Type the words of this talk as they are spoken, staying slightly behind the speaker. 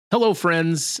Hello,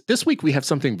 friends. This week we have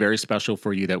something very special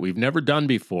for you that we've never done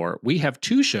before. We have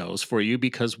two shows for you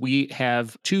because we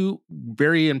have two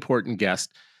very important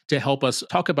guests to help us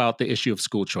talk about the issue of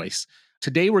school choice.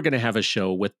 Today, we're going to have a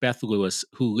show with Beth Lewis,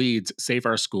 who leads Save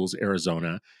Our Schools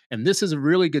Arizona. And this is a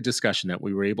really good discussion that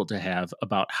we were able to have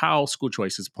about how school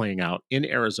choice is playing out in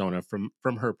Arizona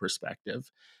from her perspective.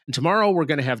 And tomorrow, we're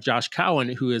going to have Josh Cowan,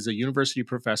 who is a university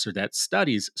professor that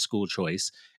studies school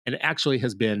choice and actually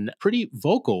has been pretty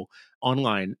vocal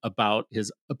online about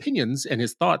his opinions and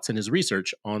his thoughts and his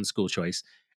research on school choice.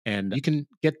 And you can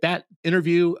get that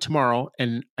interview tomorrow,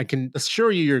 and I can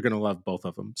assure you you're going to love both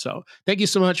of them. So thank you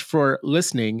so much for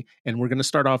listening. And we're going to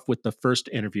start off with the first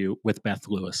interview with Beth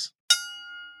Lewis.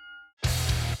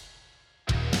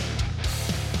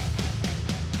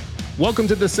 Welcome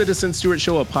to the Citizen Stewart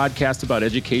Show, a podcast about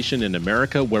education in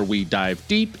America, where we dive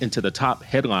deep into the top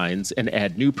headlines and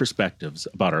add new perspectives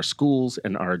about our schools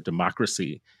and our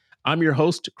democracy. I'm your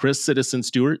host, Chris Citizen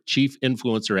Stewart, chief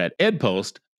influencer at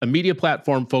EdPost, a media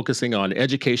platform focusing on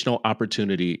educational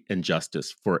opportunity and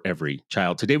justice for every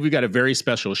child. Today, we've got a very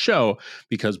special show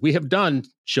because we have done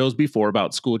shows before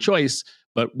about school choice,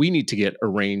 but we need to get a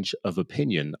range of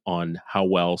opinion on how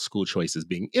well school choice is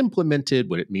being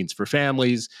implemented, what it means for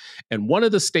families. And one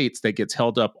of the states that gets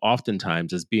held up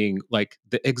oftentimes as being like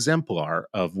the exemplar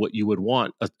of what you would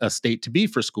want a state to be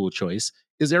for school choice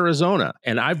is Arizona.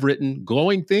 And I've written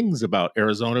glowing things about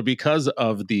Arizona because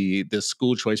of the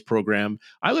school choice program.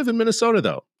 I live in Minnesota,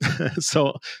 though.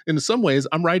 So in some ways,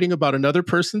 I'm writing about another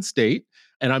person's state,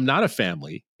 and I'm not a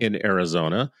family in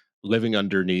Arizona living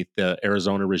underneath the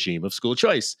Arizona regime of school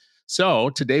choice.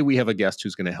 So today we have a guest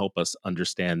who's going to help us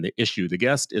understand the issue. The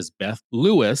guest is Beth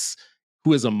Lewis,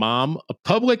 who is a mom, a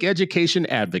public education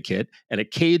advocate, and a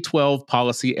K-12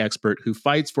 policy expert who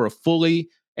fights for a fully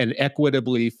and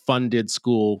equitably funded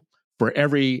school for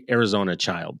every Arizona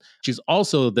child. She's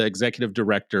also the executive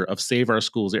director of Save Our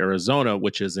Schools Arizona,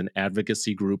 which is an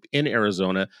advocacy group in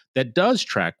Arizona that does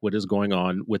track what is going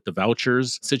on with the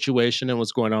vouchers situation and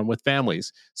what's going on with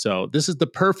families. So this is the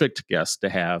perfect guest to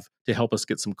have to help us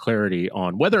get some clarity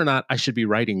on whether or not I should be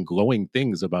writing glowing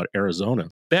things about Arizona.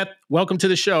 Beth, welcome to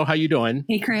the show. How you doing?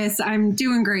 Hey, Chris, I'm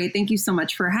doing great. Thank you so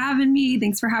much for having me.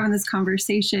 Thanks for having this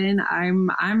conversation.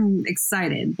 I'm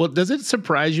excited. Well, does it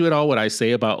surprise you at all what I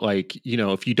say about, like, you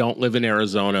know, if you don't live in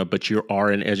Arizona, but you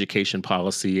are in education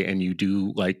policy and you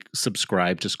do like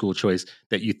subscribe to school choice,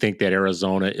 that you think that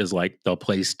Arizona is like the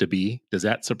place to be? Does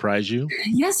that surprise you?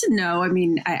 Yes and no. I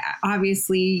mean,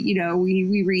 obviously,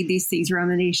 we read these things around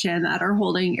the nation that are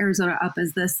holding Arizona up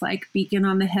as this like beacon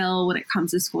on the hill when it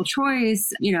comes to school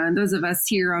choice. And those of us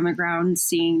here on the ground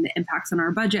seeing the impacts on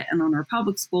our budget and on our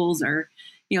public schools are,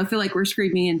 feel like we're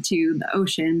screaming into the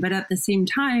ocean. But at the same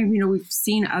time, we've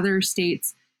seen other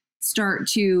states start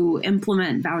to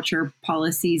implement voucher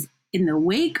policies in the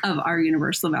wake of our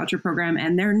universal voucher program.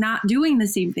 And they're not doing the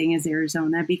same thing as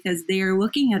Arizona because they are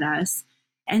looking at us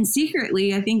and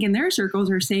secretly, I think in their circles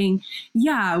are saying,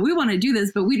 yeah, we want to do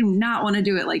this, but we do not want to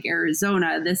do it like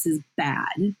Arizona. This is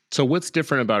bad. So what's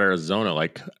different about Arizona?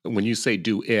 Like when you say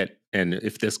do it, and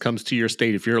if this comes to your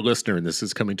state, if you're a listener and this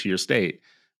is coming to your state,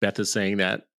 Beth is saying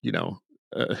that,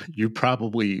 you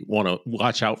probably want to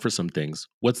watch out for some things.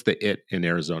 What's the it in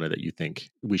Arizona that you think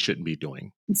we shouldn't be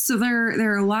doing? So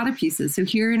there are a lot of pieces. So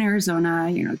here in Arizona,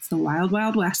 it's the wild,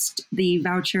 wild west. The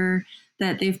voucher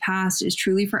that they've passed is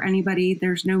truly for anybody.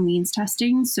 There's no means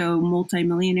testing. So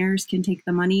multimillionaires can take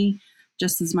the money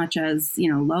just as much as,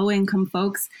 low income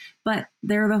folks, but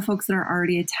they're the folks that are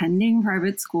already attending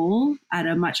private school at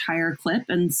a much higher clip.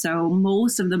 And so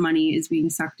most of the money is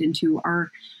being sucked into our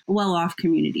well-off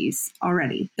communities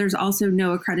already. There's also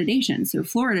no accreditation. So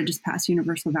Florida just passed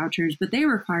universal vouchers, but they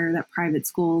require that private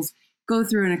schools go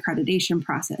through an accreditation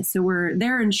process. So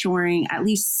they're ensuring at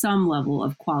least some level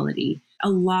of quality. A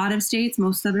lot of states,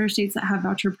 most other states that have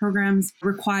voucher programs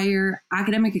require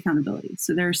academic accountability.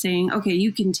 So they're saying, okay,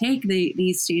 you can take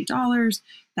these state dollars,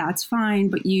 that's fine,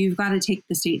 but you've got to take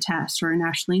the state test or a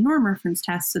nationally norm reference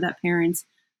test so that parents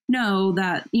know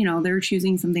that, they're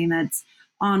choosing something that's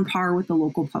on par with the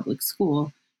local public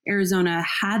school. Arizona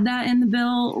had that in the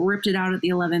bill, ripped it out at the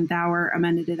 11th hour,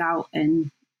 amended it out,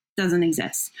 and doesn't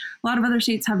exist. A lot of other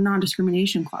states have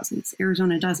non-discrimination clauses.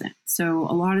 Arizona doesn't. So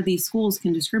a lot of these schools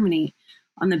can discriminate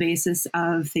on the basis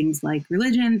of things like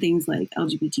religion, things like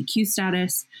LGBTQ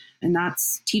status, and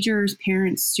that's teachers,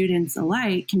 parents, students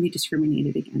alike can be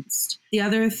discriminated against. The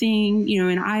other thing,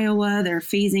 in Iowa, they're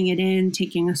phasing it in,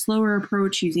 taking a slower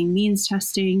approach using means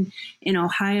testing. In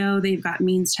Ohio, they've got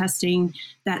means testing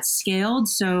that's scaled.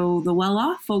 So the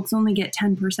well-off folks only get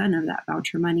 10% of that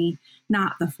voucher money,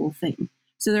 not the full thing.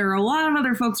 So there are a lot of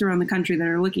other folks around the country that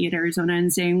are looking at Arizona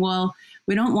and saying, well,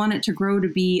 we don't want it to grow to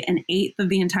be an eighth of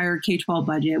the entire K-12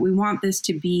 budget. We want this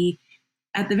to be,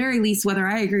 at the very least, whether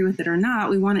I agree with it or not,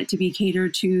 we want it to be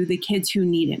catered to the kids who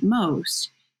need it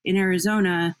most. In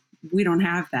Arizona, we don't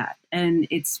have that. And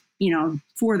it's,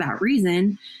 for that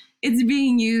reason, it's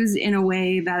being used in a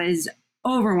way that is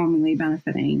overwhelmingly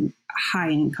benefiting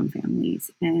high income families.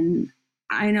 And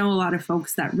I know a lot of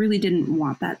folks that really didn't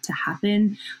want that to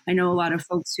happen. I know a lot of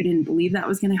folks who didn't believe that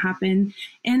was going to happen.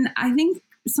 And I think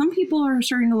some people are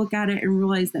starting to look at it and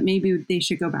realize that maybe they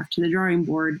should go back to the drawing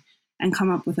board and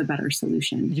come up with a better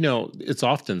solution. It's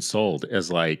often sold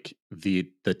as like the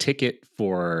ticket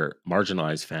for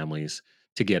marginalized families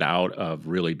to get out of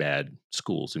really bad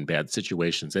schools and bad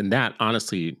situations. And that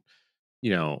honestly,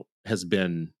 has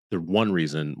been the one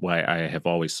reason why I have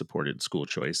always supported school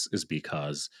choice, is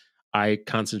because I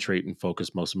concentrate and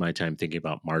focus most of my time thinking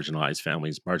about marginalized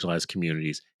families, marginalized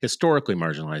communities, historically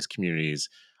marginalized communities,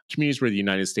 communities where the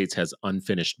United States has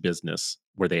unfinished business,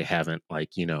 where they haven't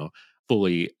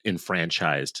fully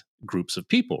enfranchised groups of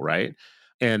people, right?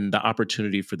 And the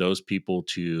opportunity for those people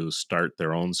to start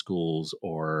their own schools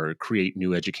or create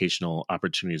new educational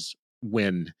opportunities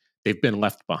when they've been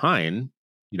left behind,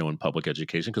 in public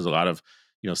education, because a lot of,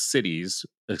 cities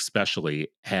especially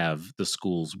have the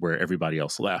schools where everybody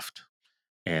else left.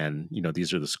 And,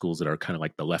 these are the schools that are kind of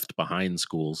like the left behind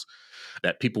schools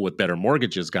that people with better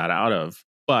mortgages got out of.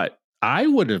 But I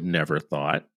would have never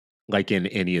thought, like in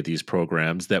any of these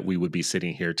programs, that we would be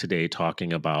sitting here today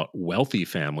talking about wealthy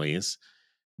families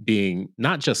being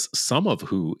not just some of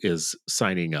who is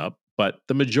signing up, but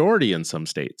the majority in some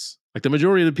states. Like the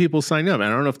majority of the people sign up. And I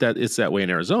don't know if that it's that way in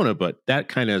Arizona, but that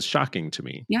kind of is shocking to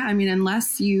me. Yeah, I mean,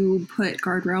 unless you put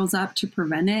guardrails up to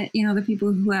prevent it, the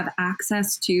people who have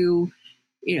access to,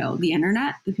 the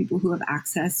internet, the people who have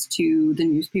access to the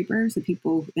newspapers, the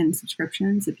people in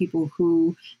subscriptions, the people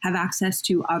who have access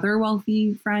to other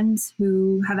wealthy friends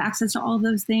who have access to all of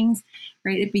those things,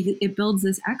 right? It builds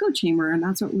this echo chamber, and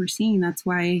that's what we're seeing. That's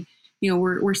why,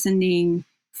 we're sending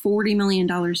 $40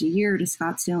 million a year to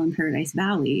Scottsdale and Paradise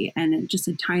Valley, and just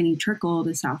a tiny trickle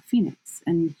to South Phoenix.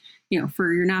 And,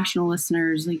 for your national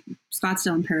listeners, like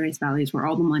Scottsdale and Paradise Valley is where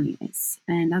all the money is.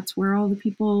 And that's where all the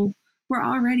people were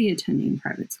already attending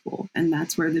private school. And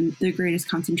that's where the greatest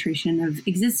concentration of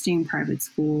existing private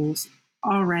schools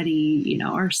already,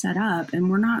 are set up.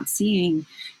 And we're not seeing,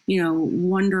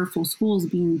 wonderful schools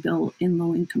being built in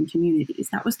low income communities.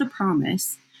 That was the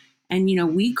promise. And,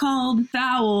 we called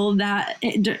foul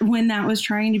when that was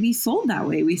trying to be sold that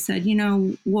way. We said,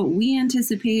 what we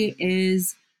anticipate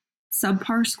is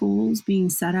subpar schools being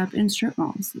set up in strip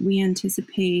malls. We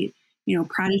anticipate,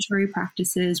 predatory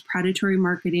practices, predatory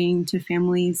marketing to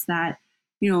families that,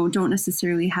 don't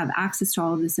necessarily have access to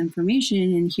all of this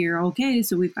information and hear, okay,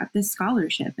 so we've got this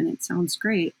scholarship and it sounds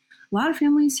great. A lot of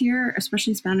families here,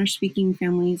 especially Spanish speaking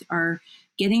families, are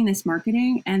getting this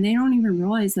marketing and they don't even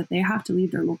realize that they have to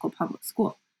leave their local public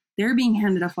school. They're being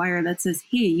handed a flyer that says,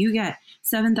 hey, you get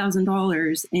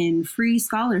 $7,000 in free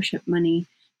scholarship money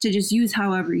to just use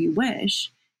however you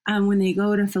wish. When they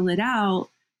go to fill it out,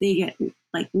 they get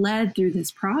led through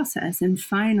this process and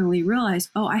finally realize,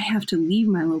 oh, I have to leave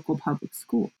my local public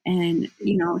school. And,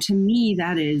 to me,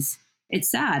 it's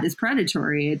sad. It's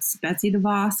predatory. It's Betsy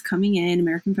DeVos coming in,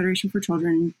 American Federation for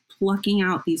Children, plucking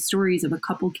out these stories of a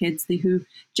couple kids who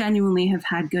genuinely have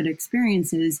had good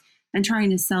experiences and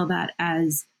trying to sell that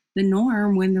as the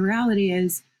norm, when the reality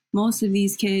is most of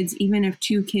these kids, even if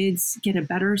 2 kids get a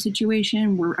better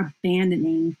situation, we're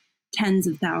abandoning tens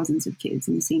of thousands of kids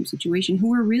in the same situation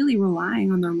who are really relying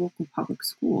on their local public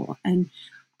school. And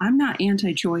I'm not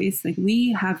anti-choice.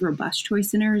 We have robust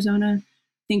choice in Arizona.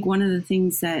 I think one of the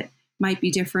things that might be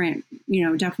different,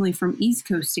 definitely from East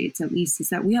Coast states at least, is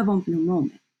that we have open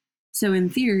enrollment. So in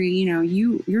theory,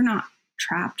 you're not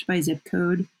trapped by zip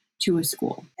code to a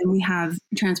school. And we have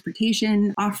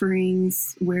transportation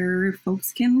offerings where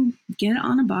folks can get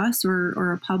on a bus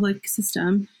or a public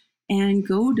system and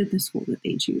go to the school that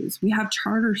they choose. We have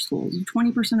charter schools.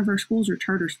 20% of our schools are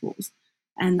charter schools.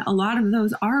 And a lot of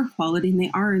those are quality and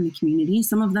they are in the community.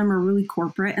 Some of them are really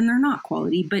corporate and they're not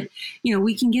quality, but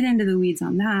we can get into the weeds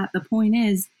on that. The point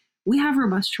is we have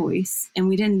robust choice and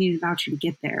we didn't need a voucher to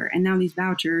get there. And now these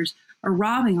vouchers are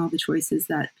robbing all the choices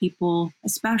that people,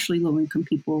 especially low income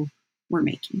people, were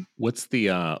making. What's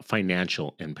the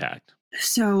financial impact?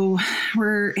 So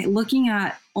we're looking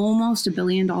at almost $1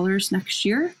 billion next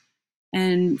year.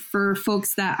 And for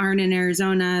folks that aren't in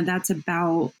Arizona, that's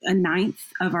about a ninth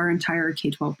of our entire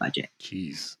K-12 budget.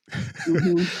 Jeez.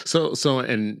 Mm-hmm. So,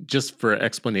 and just for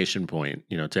explanation point,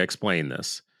 to explain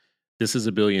this, This is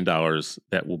 $1 billion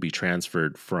that will be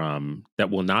transferred from, that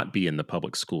will not be in the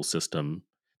public school system,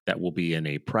 that will be in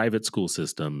a private school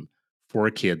system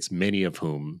for kids, many of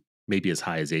whom, maybe as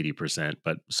high as 80%,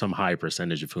 but some high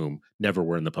percentage of whom never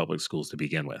were in the public schools to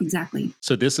begin with. Exactly.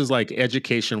 So this is like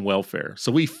education welfare.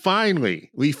 So we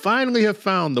finally have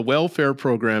found the welfare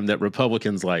program that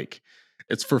Republicans like.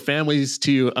 It's for families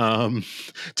to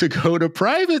go to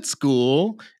private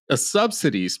school, a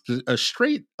subsidy, a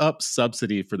straight up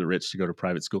subsidy for the rich to go to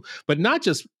private school, but not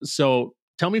just, so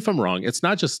tell me if I'm wrong. It's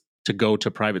not just to go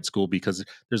to private school, because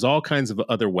there's all kinds of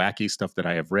other wacky stuff that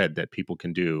I have read that people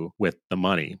can do with the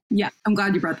money. Yeah, I'm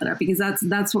glad you brought that up, because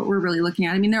that's what we're really looking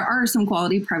at. I mean, there are some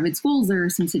quality private schools. There are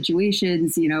some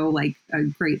situations, like a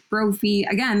Great Brophy.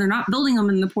 Again, they're not building them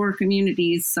in the poor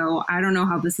communities, so I don't know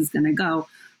how this is going to go.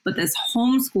 But this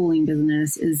homeschooling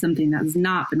business is something that has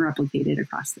not been replicated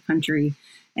across the country.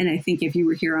 And I think if you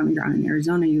were here on the ground in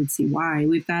Arizona, you would see why.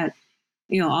 We've got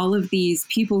all of these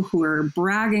people who are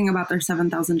bragging about their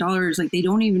 $7,000, like they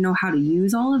don't even know how to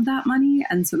use all of that money.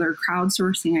 And so they're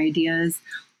crowdsourcing ideas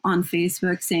on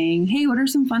Facebook saying, hey, what are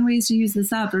some fun ways to use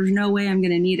this up? There's no way I'm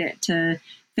going to need it to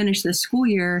finish this school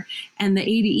year. And the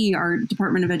ADE, our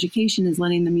Department of Education, is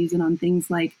letting them use it on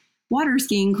things like water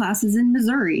skiing classes in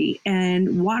Missouri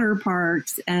and water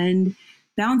parks and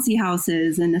bouncy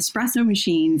houses and espresso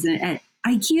machines and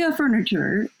IKEA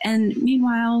furniture. And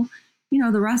meanwhile,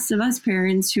 the rest of us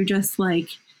parents who just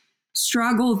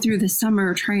struggled through the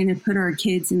summer trying to put our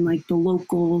kids in the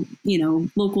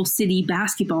local city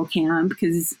basketball camp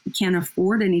because we can't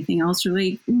afford anything else. You're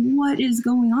like, what is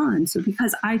going on? So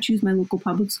because I choose my local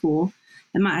public school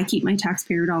and I keep my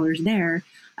taxpayer dollars there,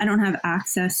 I don't have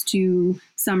access to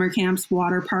summer camps,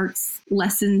 water parks,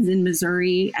 lessons in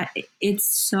Missouri. It's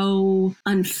so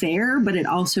unfair, but it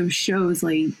also shows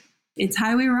it's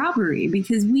highway robbery,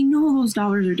 because we know those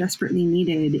dollars are desperately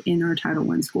needed in our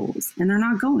Title I schools, and they're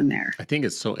not going there. I think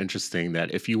it's so interesting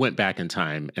that if you went back in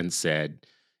time and said,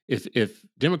 if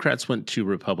Democrats went to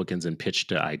Republicans and pitched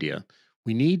the idea,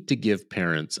 we need to give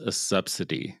parents a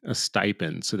subsidy, a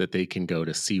stipend, so that they can go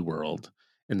to SeaWorld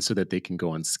and so that they can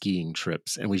go on skiing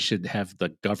trips, and we should have the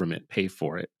government pay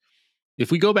for it. If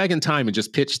we go back in time and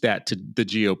just pitch that to the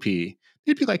GOP,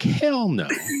 they'd be like, hell no.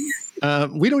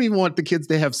 We don't even want the kids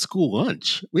to have school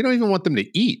lunch. We don't even want them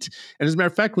to eat. And as a matter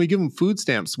of fact, when we give them food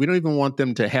stamps, we don't even want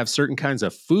them to have certain kinds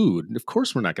of food. And of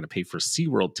course, we're not going to pay for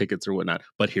SeaWorld tickets or whatnot.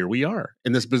 But here we are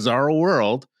in this bizarre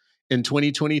world in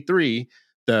 2023.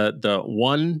 The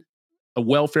one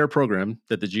welfare program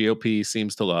that the GOP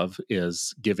seems to love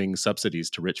is giving subsidies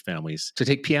to rich families to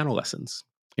take piano lessons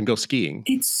and go skiing.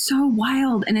 It's so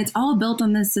wild. And it's all built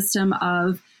on this system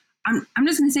of, I'm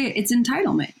just going to say it's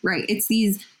entitlement, right? It's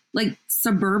these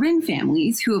suburban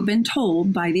families who have been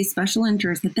told by these special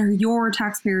interests that they're your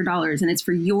taxpayer dollars and it's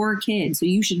for your kids, so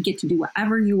you should get to do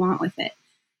whatever you want with it.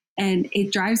 And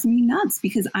it drives me nuts,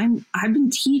 because I've been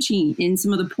teaching in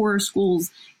some of the poorer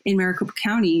schools in Maricopa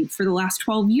County for the last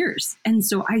 12 years. And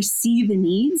so I see the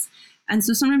needs. And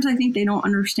so sometimes I think they don't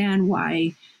understand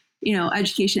why,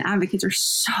 education advocates are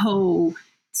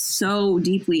so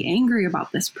deeply angry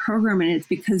about this program. And it's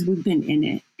because we've been in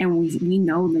it and we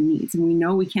know the needs, and we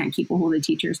know we can't keep a hold of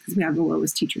teachers because we have the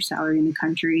lowest teacher salary in the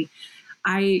country.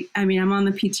 I mean, I'm on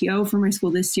the PTO for my school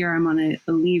this year. I'm on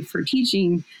a leave for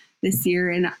teaching this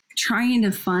year, and trying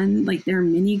to fund their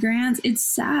mini grants. It's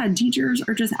sad. Teachers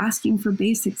are just asking for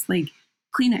basics like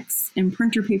Kleenex and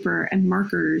printer paper and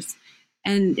markers.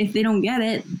 And if they don't get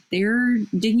it, they're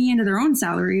digging into their own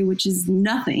salary, which is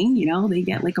nothing. They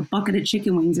get a bucket of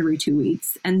chicken wings every 2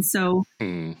 weeks. And so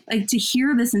to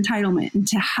hear this entitlement and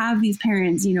to have these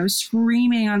parents,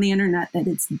 screaming on the internet that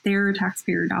it's their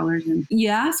taxpayer dollars. And you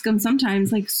ask them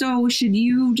sometimes so should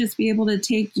you just be able to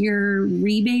take your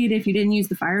rebate if you didn't use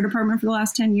the fire department for the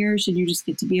last 10 years? Should you just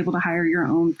get to be able to hire your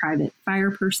own private fire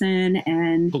person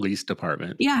and police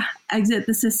department? Yeah, exit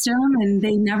the system. And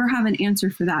they never have an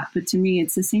answer for that. But to me,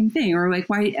 it's the same thing. Or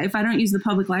why, if I don't use the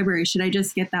public library, should I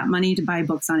just get that money to buy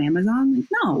books on Amazon?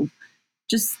 No,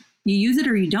 just you use it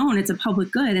or you don't. It's a public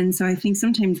good. And so I think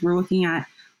sometimes we're looking at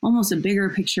almost a bigger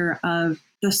picture of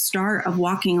the start of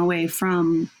walking away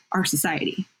from our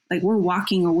society. We're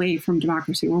walking away from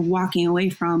democracy. We're walking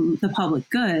away from the public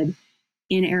good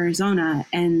in Arizona.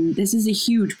 And this is a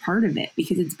huge part of it,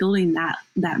 because it's building that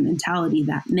mentality,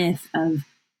 that myth of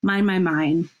mind my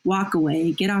mind, walk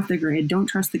away, get off the grid, don't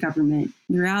trust the government.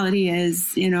 The reality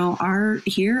is, our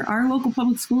local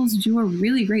public schools do a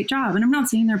really great job. And I'm not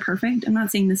saying they're perfect. I'm not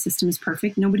saying the system is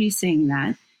perfect. Nobody's saying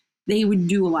that. they would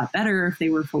do a lot better if they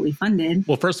were fully funded.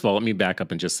 Well, first of all, let me back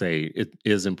up and just say it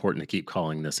is important to keep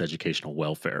calling this educational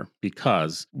welfare,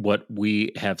 because what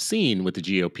we have seen with the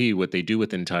GOP, what they do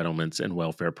with entitlements and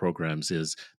welfare programs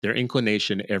is their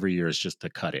inclination every year is just to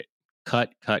cut it.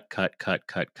 Cut, cut, cut, cut,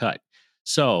 cut, cut.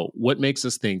 So, what makes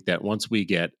us think that once we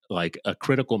get like a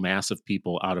critical mass of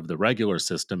people out of the regular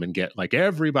system and get like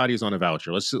everybody's on a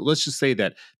voucher, let's just say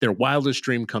that their wildest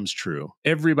dream comes true.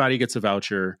 Everybody gets a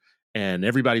voucher and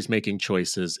everybody's making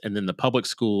choices, and then the public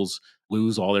schools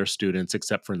lose all their students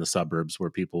except for in the suburbs where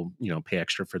people, pay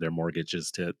extra for their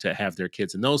mortgages to have their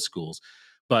kids in those schools.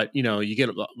 But, you get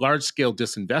a large scale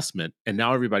disinvestment and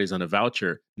now everybody's on a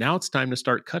voucher. Now it's time to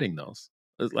start cutting those.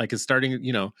 Like it's starting,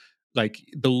 like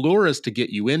the lure is to get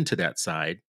you into that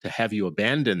side, to have you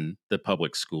abandon the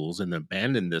public schools and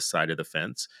abandon this side of the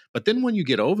fence. But then when you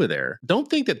get over there, don't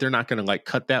think that they're not going to like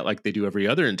cut that like they do every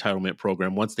other entitlement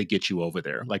program once they get you over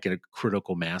there, like in a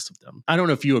critical mass of them. I don't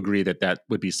know if you agree that that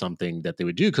would be something that they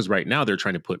would do, because right now they're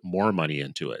trying to put more money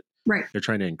into it. Right. They're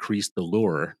trying to increase the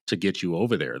lure to get you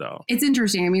over there, though. It's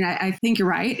interesting. I mean, I think you're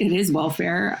right. It is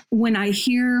welfare. When I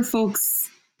hear folks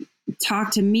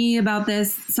talk to me about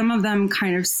this, some of them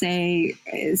kind of say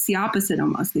it's the opposite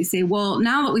almost. They say, well,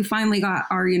 now that we finally got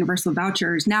our universal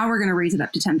vouchers, now we're going to raise it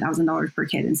up to $10,000 per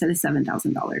kid instead of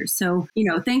 $7,000. So,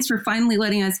 thanks for finally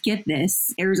letting us get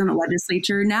this. Arizona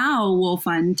legislature now will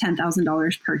fund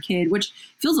 $10,000 per kid, which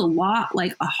feels a lot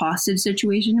like a hostage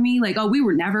situation to me. Like, oh, we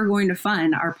were never going to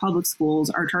fund our public schools,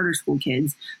 our charter school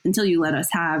kids until you let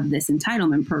us have this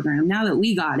entitlement program. Now that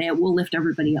we got it, we'll lift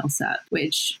everybody else up,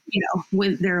 which,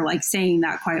 with their like saying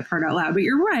that quiet part out loud. But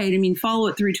you're right. I mean, follow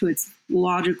it through to its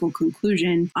logical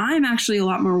conclusion. I'm actually a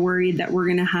lot more worried that we're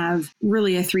going to have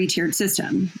really a 3-tiered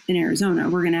system in Arizona.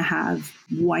 We're going to have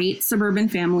white suburban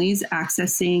families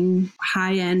accessing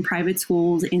high-end private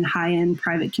schools in high-end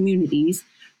private communities.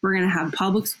 We're going to have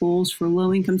public schools for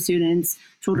low-income students,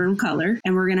 children of color,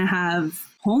 and we're going to have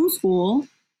homeschool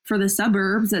for the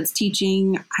suburbs that's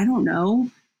teaching, I don't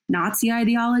know, Nazi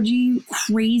ideology,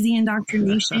 crazy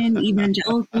indoctrination,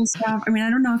 evangelical stuff. I mean, I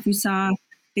don't know if you saw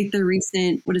like the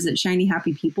recent, Shiny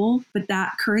Happy People, but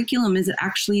that curriculum is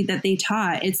actually that they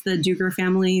taught. It's the Duggar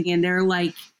family, and they're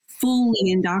like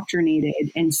fully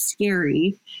indoctrinated and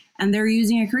scary. And they're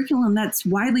using a curriculum that's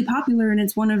widely popular, and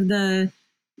it's one of the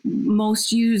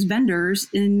most used vendors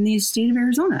in the state of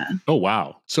Arizona. Oh,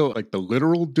 wow. So like the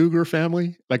literal Duggar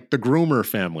family, like the groomer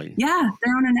family. Yeah,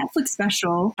 they're on a Netflix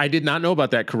special. I did not know about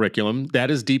that curriculum.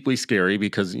 That is deeply scary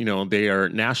because, they are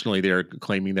nationally, they are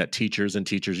claiming that teachers and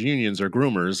teachers unions are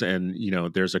groomers. And,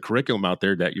 there's a curriculum out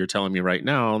there that you're telling me right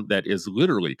now that is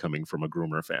literally coming from a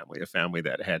groomer family, a family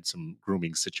that had some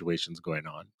grooming situations going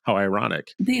on. How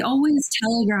ironic. They always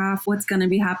telegraph what's going to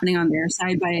be happening on their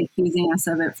side by accusing us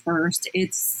of it first.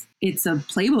 It's a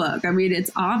playbook. I mean,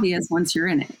 it's obvious once you're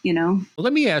in it,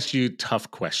 Let me ask you tough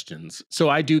questions. So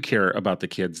I do care about the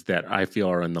kids that I feel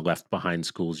are in the left behind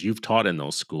schools. You've taught in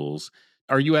those schools.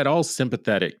 Are you at all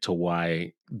sympathetic to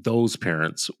why those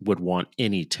parents would want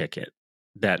any ticket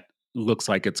that looks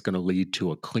like it's going to lead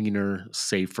to a cleaner,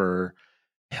 safer,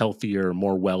 healthier,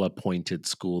 more well-appointed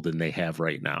school than they have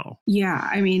right now? Yeah.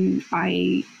 I mean,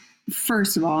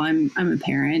 first of all, I'm a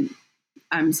parent.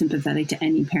 I'm sympathetic to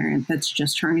any parent that's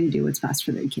just trying to do what's best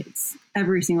for their kids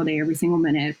every single day, every single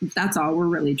minute. That's all we're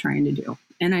really trying to do.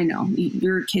 And I know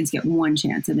your kids get one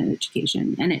chance at an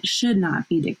education, and it should not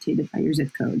be dictated by your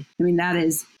zip code. I mean, that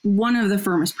is one of the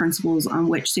firmest principles on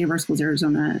which Save Our Schools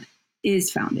Arizona is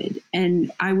founded.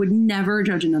 And I would never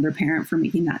judge another parent for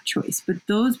making that choice. But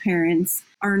those parents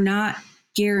are not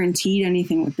guaranteed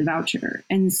anything with the voucher.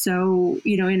 And so,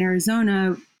 in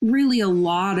Arizona, really a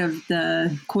lot of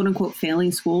the quote unquote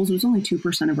failing schools, it was only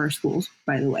 2% of our schools,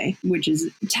 by the way, which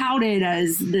is touted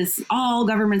as this, all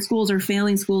government schools are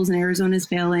failing schools and Arizona's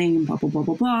failing and blah, blah, blah,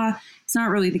 blah, blah. It's not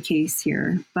really the case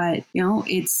here, but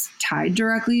it's tied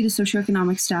directly to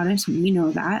socioeconomic status. We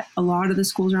know that. A lot of the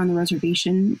schools are on the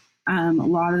reservation. A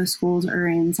lot of the schools are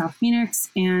in South Phoenix,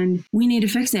 and we need to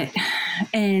fix it.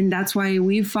 And that's why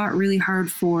we've fought really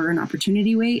hard for an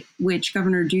opportunity weight, which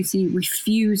Governor Ducey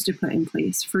refused to put in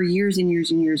place for years and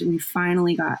years and years. And we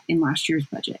finally got in last year's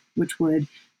budget, which would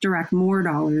direct more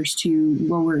dollars to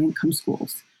lower income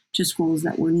schools, to schools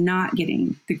that were not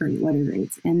getting the great letter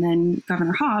grades. And then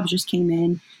Governor Hobbs just came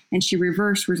in and she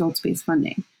reversed results-based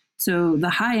funding. So the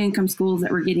high income schools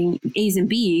that were getting A's and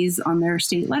B's on their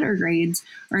state letter grades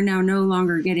are now no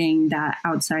longer getting that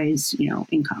outsized,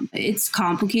 income. It's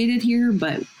complicated here,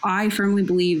 but I firmly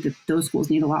believe that those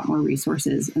schools need a lot more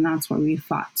resources. And that's why we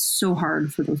fought so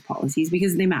hard for those policies,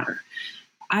 because they matter.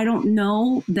 I don't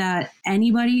know that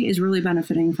anybody is really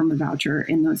benefiting from a voucher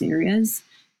in those areas.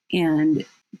 And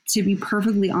to be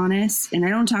perfectly honest, and I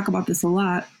don't talk about this a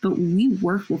lot, but we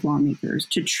work with lawmakers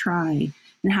to try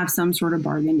and have some sort of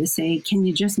bargain to say, can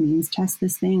you just means test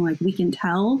this thing? Like, we can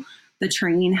tell the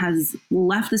train has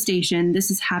left the station.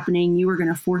 This is happening. You are going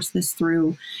to force this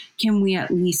through. Can we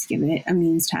at least give it a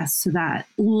means test so that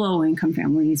low income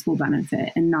families will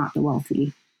benefit and not the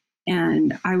wealthy?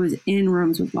 And I was in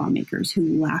rooms with lawmakers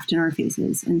who laughed in our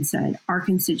faces and said, our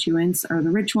constituents are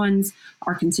the rich ones.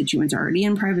 Our constituents are already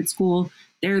in private school.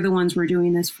 They're the ones we're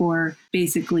doing this for.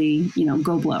 Basically,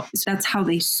 go blow. So that's how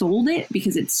they sold it,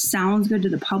 because it sounds good to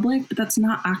the public, but that's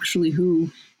not actually who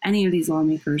any of these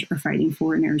lawmakers are fighting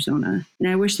for in Arizona. And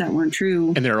I wish that weren't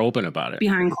true. And they're open about it.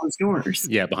 Behind closed doors.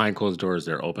 Yeah, behind closed doors,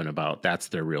 they're open about that's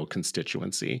their real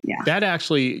constituency. Yeah. That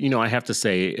actually, I have to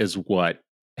say is what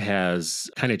has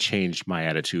kind of changed my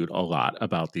attitude a lot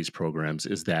about these programs,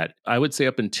 is that I would say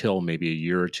up until maybe a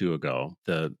year or two ago,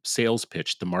 the sales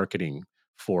pitch, the marketing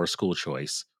for school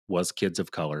choice was kids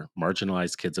of color,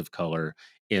 marginalized kids of color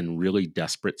in really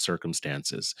desperate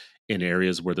circumstances, in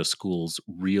areas where the schools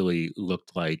really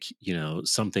looked like,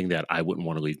 something that I wouldn't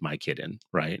want to leave my kid in,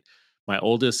 right? My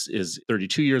oldest is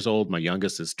 32 years old. My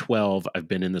youngest is 12. I've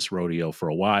been in this rodeo for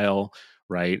a while,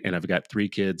 right? And I've got 3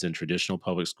 kids in traditional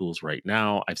public schools right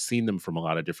now. I've seen them from a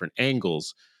lot of different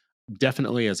angles.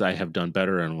 Definitely, as I have done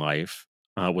better in life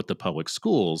with the public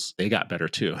schools, they got better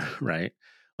too, right?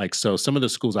 Like, so some of the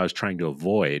schools I was trying to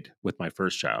avoid with my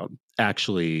first child,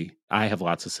 actually, I have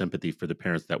lots of sympathy for the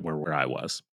parents that were where I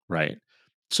was, right?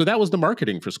 So that was the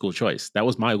marketing for school choice. That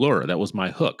was my lure. That was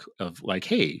my hook of like,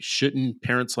 hey, shouldn't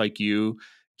parents like you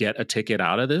get a ticket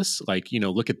out of this? Like,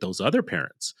 look at those other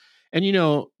parents. And,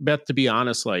 Beth, to be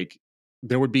honest, like,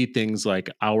 there would be things like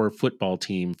our football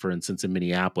team, for instance, in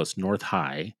Minneapolis, North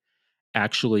High,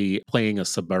 actually playing a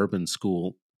suburban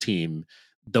school team.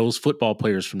 Those football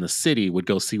players from the city would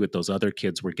go see what those other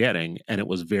kids were getting. And it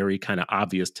was very kind of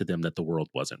obvious to them that the world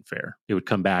wasn't fair. They would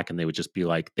come back and they would just be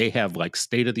like, they have like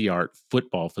state of the art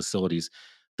football facilities.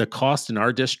 The cost in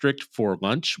our district for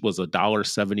lunch was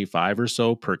 $1.75 or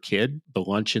so per kid. The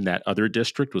lunch in that other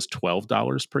district was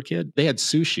 $12 per kid. They had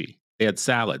sushi. They had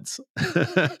salads.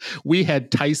 We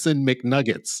had Tyson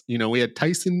McNuggets. We had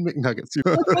Tyson McNuggets.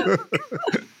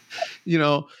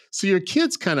 So your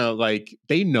kids kind of like,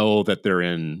 they know that they're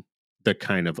in the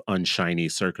kind of unshiny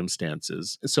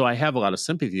circumstances. So I have a lot of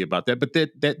sympathy about that. But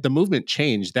that the movement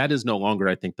changed. That is no longer,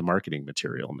 I think, the marketing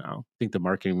material now. I think the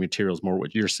marketing material is more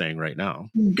what you're saying right now.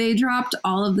 They dropped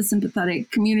all of the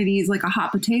sympathetic communities like a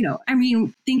hot potato. I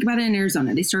mean, think about it in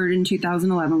Arizona. They started in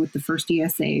 2011 with the first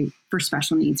ESA for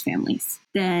special needs families.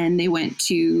 Then they went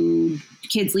to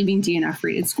kids leaving DNF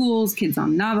rated schools, kids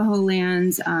on Navajo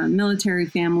lands, military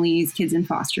families, kids in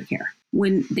foster care.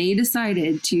 When they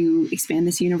decided to expand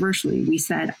this universally, we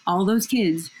said all those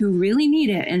kids who really need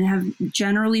it and have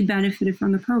generally benefited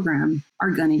from the program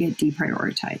are going to get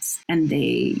deprioritized. And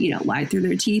they, lied through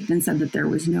their teeth and said that there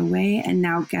was no way. And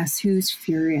now guess who's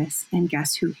furious and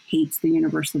guess who hates the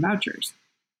universal vouchers?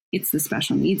 It's the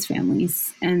special needs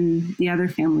families and the other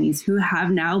families who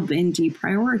have now been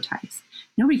deprioritized.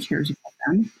 Nobody cares about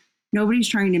them. Nobody's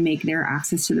trying to make their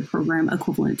access to the program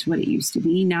equivalent to what it used to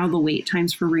be. Now the wait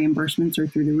times for reimbursements are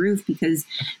through the roof because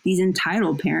these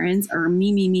entitled parents are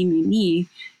me.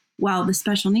 While the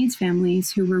special needs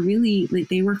families who were really, like,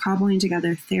 they were cobbling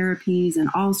together therapies and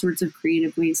all sorts of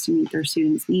creative ways to meet their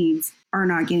students' needs, are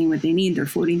not getting what they need. They're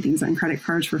floating things on credit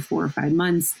cards for 4 or 5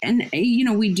 months. And,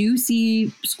 we do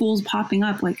see schools popping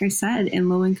up, like I said, in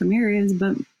low-income areas,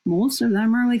 but most of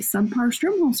them are like subpar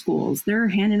strip mall schools. They're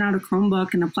handing out a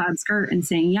Chromebook and a plaid skirt and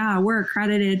saying, yeah, we're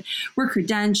accredited, we're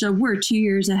credentialed, we're 2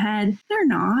 years ahead. They're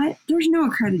not. There's no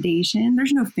accreditation.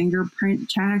 There's no fingerprint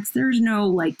checks. There's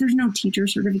no teacher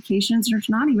certifications. There's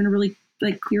not even a really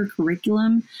clear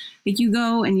curriculum. Like, you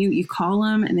go and you call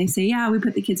them and they say, yeah, we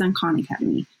put the kids on Khan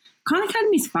Academy. Khan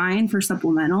Academy is fine for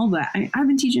supplemental, but I've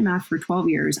been teaching math for 12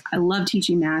 years. I love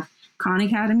teaching math. Khan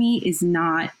Academy is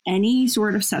not any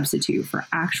sort of substitute for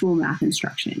actual math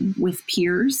instruction with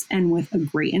peers and with a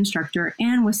great instructor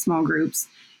and with small groups.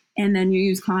 And then you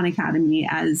use Khan Academy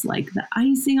as like the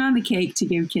icing on the cake to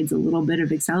give kids a little bit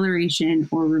of acceleration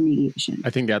or remediation. I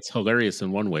think that's hilarious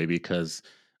in one way, because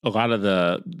a lot of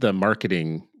the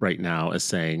marketing right now is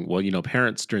saying, well,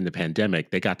 parents during the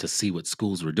pandemic, they got to see what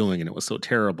schools were doing and it was so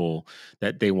terrible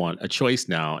that they want a choice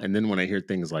now. And then when I hear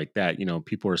things like that,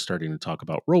 people are starting to talk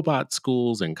about robot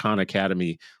schools and Khan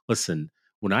Academy. Listen,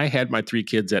 when I had my 3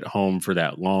 kids at home for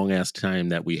that long ass time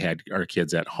that we had our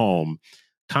kids at home,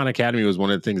 Khan Academy was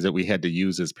one of the things that we had to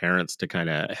use as parents to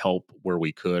kind of help where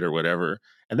we could or whatever.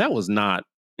 And that was not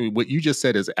what you just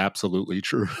said is absolutely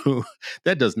true.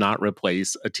 That does not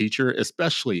replace a teacher,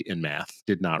 especially in math,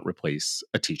 did not replace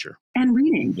a teacher. And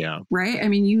reading, Yeah. right? I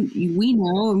mean, we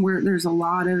know, and there's a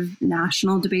lot of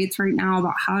national debates right now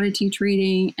about how to teach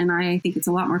reading, and I think it's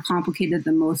a lot more complicated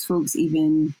than most folks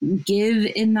even give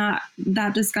in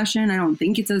that discussion. I don't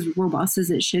think it's as robust as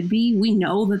it should be. We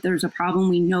know that there's a problem.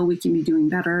 We know we can be doing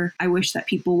better. I wish that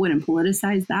people wouldn't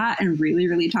politicize that and really,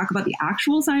 really talk about the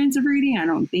actual science of reading. I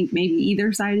don't think maybe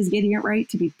either side is getting it right,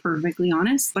 to be perfectly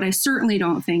honest. But I certainly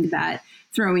don't think that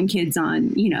throwing kids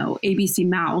on, ABC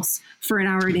Mouse for an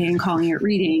hour a day and calling it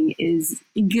reading is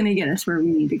going to get us where we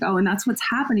need to go. And that's what's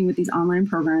happening with these online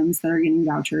programs that are getting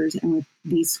vouchers and with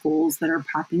these schools that are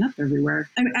popping up everywhere.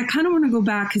 I kind of want to go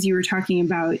back because you were talking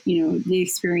about, the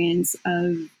experience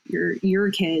of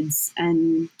your kids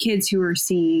and kids who are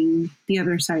seeing the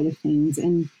other side of things.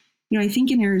 And I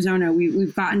think in Arizona,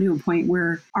 we've gotten to a point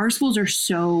where our schools are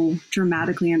so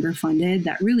dramatically underfunded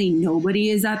that really nobody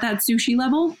is at that sushi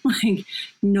level. Like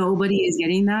nobody is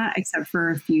getting that except for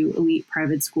a few elite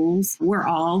private schools. We're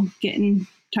all getting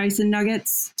Tyson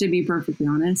nuggets, to be perfectly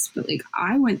honest. But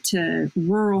I went to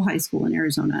rural high school in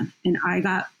Arizona and I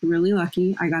got really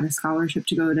lucky. I got a scholarship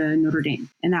to go to Notre Dame.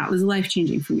 And that was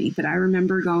life-changing for me. But I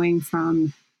remember going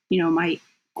from, my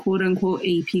quote unquote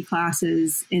AP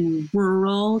classes in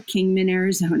rural Kingman,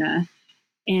 Arizona,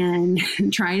 and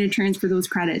trying to transfer those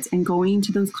credits and going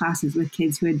to those classes with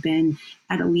kids who had been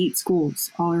at elite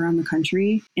schools all around the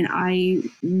country. And I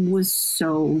was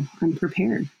so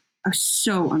unprepared.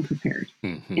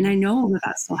 Mm-hmm. And I know that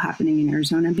that's still happening in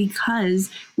Arizona because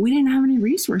we didn't have any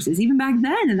resources even back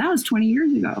then. And that was 20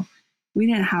 years ago. We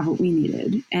didn't have what we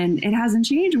needed. And it hasn't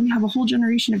changed. We have a whole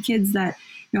generation of kids that,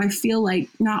 I feel like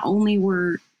not only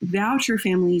were voucher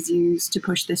families used to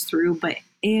push this through, but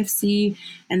AFC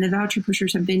and the voucher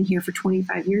pushers have been here for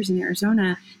 25 years in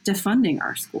Arizona defunding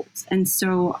our schools. And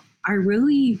so I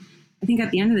think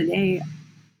at the end of the day,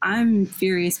 I'm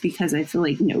furious because I feel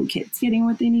like no kid's getting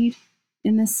what they need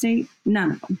in this state.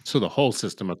 None of them. So the whole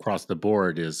system across the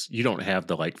board is you don't have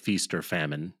the feast or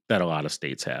famine that a lot of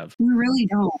states have. We really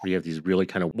don't. We have these really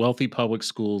kind of wealthy public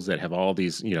schools that have all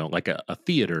these, like a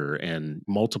theater and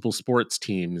multiple sports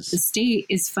teams. The state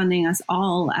is funding us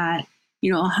all at,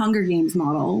 a Hunger Games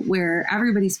model where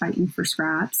everybody's fighting for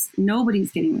scraps.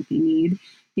 Nobody's getting what they need.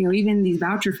 Even these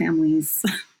voucher families,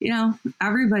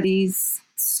 everybody's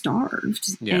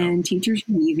starved and teachers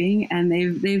are leaving and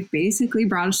they've basically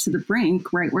brought us to the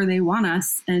brink right where they want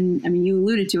us. And I mean, you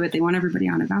alluded to it, they want everybody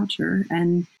on a voucher.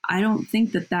 And I don't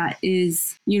think that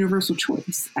is universal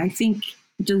choice. I think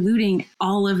diluting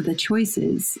all of the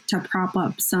choices to prop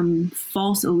up some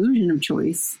false illusion of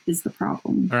choice is the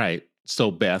problem. All right.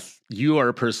 So Beth, you are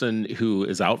a person who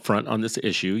is out front on this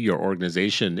issue. Your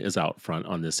organization is out front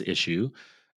on this issue.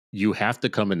 You have to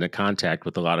come into contact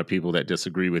with a lot of people that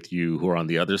disagree with you who are on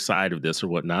the other side of this or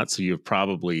whatnot. So you've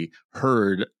probably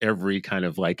heard every kind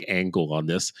of angle on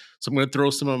this. So I'm going to throw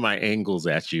some of my angles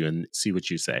at you and see what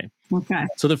you say. Okay.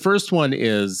 So the first one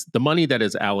is the money that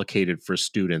is allocated for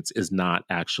students is not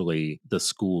actually the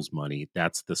school's money.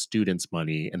 That's the student's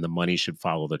money, and the money should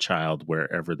follow the child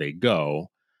wherever they go.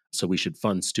 So we should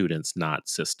fund students, not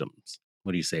systems.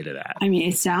 What do you say to that? I mean,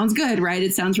 it sounds good, right?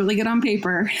 It sounds really good on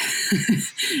paper.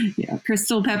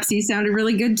 Crystal Pepsi sounded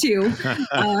really good too.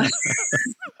 And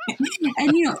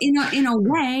in a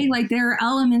way, there are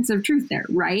elements of truth there,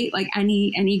 right? Like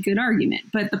any good argument.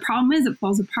 But the problem is it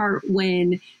falls apart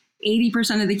when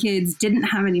 80% of the kids didn't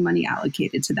have any money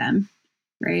allocated to them,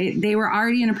 right? They were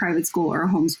already in a private school or a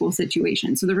homeschool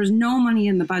situation. So there was no money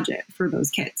in the budget for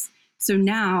those kids. So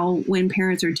now when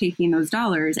parents are taking those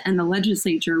dollars and the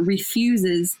legislature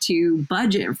refuses to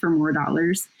budget for more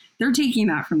dollars, they're taking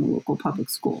that from the local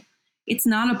public school. It's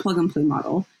not a plug and play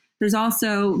model. There's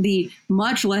also the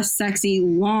much less sexy,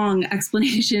 long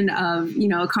explanation of,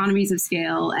 economies of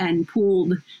scale and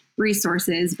pooled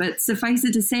resources. But suffice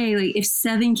it to say, if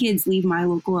 7 kids leave my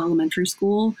local elementary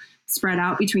school, spread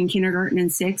out between kindergarten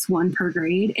and 6, 1 per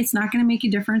grade, it's not going to make a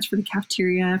difference for the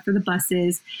cafeteria, for the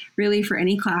buses, really for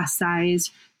any class size,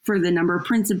 for the number of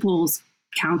principals,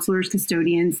 counselors,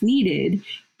 custodians needed.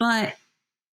 But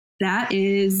that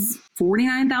is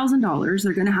 $49,000.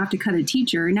 They're going to have to cut a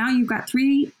teacher. Now you've got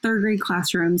 3 third grade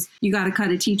classrooms. You got to cut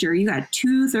a teacher. You got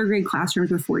 2 third grade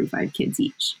classrooms with 45 kids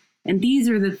each. And these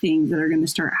are the things that are going to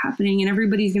start happening. And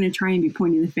everybody's going to try and be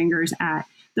pointing the fingers at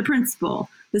the principal,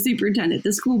 the superintendent,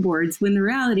 the school boards, when the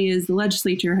reality is the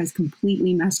legislature has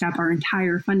completely messed up our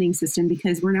entire funding system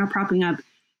because we're now propping up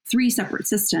 3 separate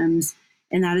systems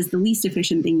And that is the least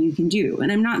efficient thing you can do.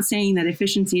 And I'm not saying that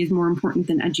efficiency is more important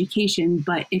than education,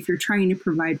 but if you're trying to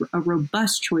provide a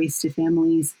robust choice to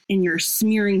families and you're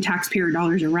smearing taxpayer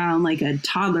dollars around like a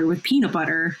toddler with peanut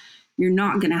butter, you're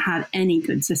not going to have any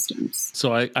good systems.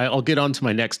 So I'll get on to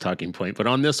my next talking point. But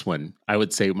on this one, I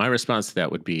would say my response to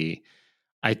that would be,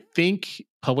 I think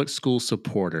public school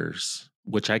supporters,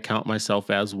 which I count myself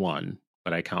as one,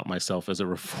 but I count myself as a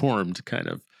reformed kind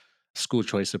of school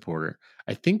choice supporter.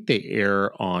 I think they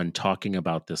err on talking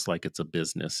about this like it's a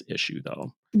business issue,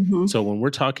 though. Mm-hmm. So when we're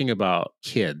talking about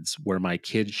kids, where my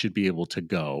kids should be able to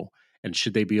go, and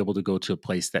should they be able to go to a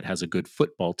place that has a good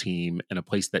football team and a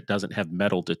place that doesn't have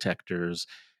metal detectors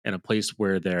and a place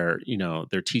where their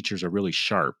teachers are really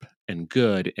sharp and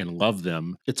good and love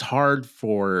them, it's hard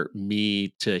for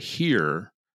me to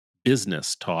hear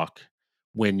business talk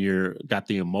when you're got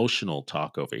the emotional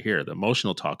talk over here. The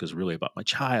emotional talk is really about my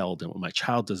child and what my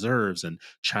child deserves and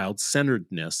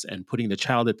child-centeredness and putting the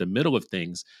child at the middle of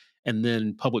things. And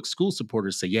then public school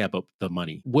supporters say, yeah, but the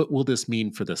money. What will this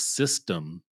mean for the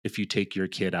system if you take your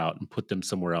kid out and put them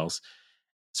somewhere else?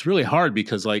 It's really hard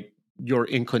because like your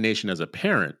inclination as a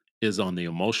parent is on the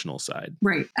emotional side.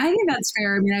 Right. I think that's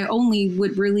fair. I mean, I only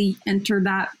would really enter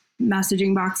that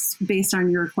messaging box based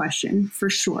on your question for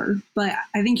sure. But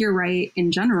I think you're right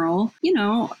in general,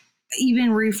 even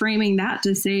reframing that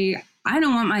to say, I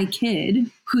don't want my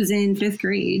kid who's in 5th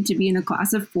grade to be in a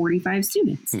class of 45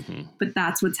 students. Mm-hmm. But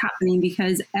that's what's happening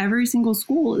because every single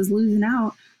school is losing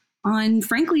out on,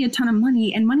 frankly, a ton of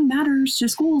money. And money matters to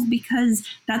schools because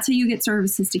that's how you get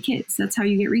services to kids. That's how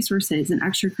you get resources and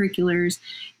extracurriculars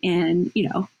and,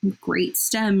 great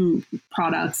STEM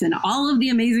products and all of the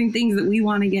amazing things that we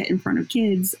want to get in front of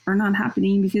kids are not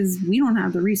happening because we don't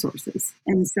have the resources.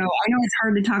 And so I know it's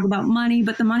hard to talk about money,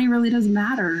 but the money really does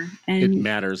matter. And it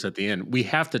matters at the end. We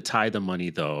have to tie the money,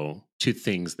 though, to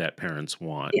things that parents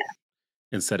want. Yeah.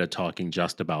 Instead of talking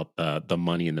just about the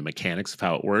money and the mechanics of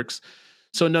how it works.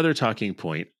 So another talking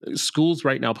point, schools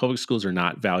right now, public schools are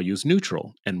not values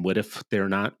neutral. And what if they're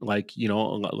not like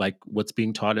what's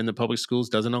being taught in the public schools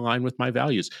doesn't align with my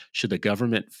values? Should the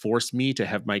government force me to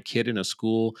have my kid in a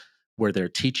school where they're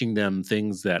teaching them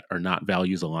things that are not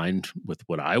values aligned with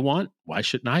what I want? Why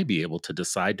shouldn't I be able to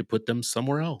decide to put them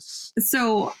somewhere else?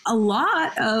 So a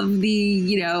lot of the,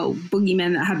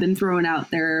 boogeymen that have been thrown out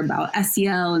there about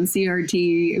SEL and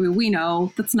CRT, I mean, we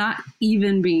know that's not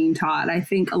even being taught. I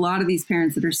think a lot of these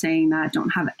parents that are saying that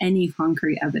don't have any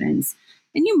concrete evidence.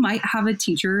 And you might have a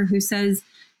teacher who says,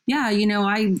 yeah,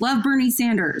 I love Bernie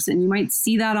Sanders, and you might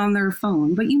see that on their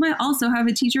phone. But you might also have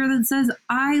a teacher that says,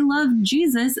 I love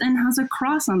Jesus, and has a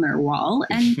cross on their wall.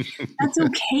 And that's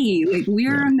okay. Like,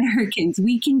 we're Americans.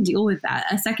 We can deal with that.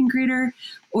 A 2nd grader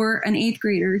or an 8th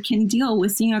grader can deal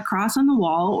with seeing a cross on the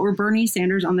wall or Bernie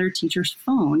Sanders on their teacher's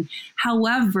phone.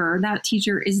 However, that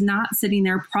teacher is not sitting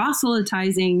there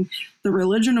proselytizing the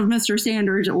religion of Mr.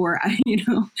 Sanders or,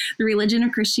 the religion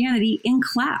of Christianity in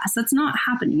class. That's not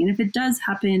happening. And if it does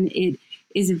happen, it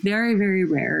is very, very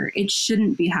rare. It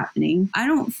shouldn't be happening. I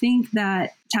don't think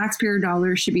that taxpayer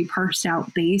dollars should be parsed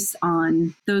out based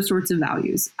on those sorts of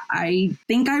values. I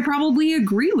think I probably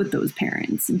agree with those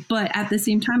parents, but at the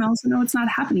same time, I also know it's not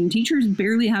happening. Teachers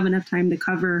barely have enough time to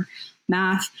cover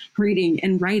math, reading,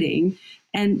 and writing.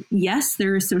 And yes,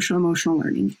 there is social emotional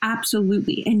learning.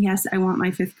 Absolutely. And yes, I want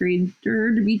my 5th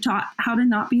grader to be taught how to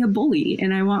not be a bully.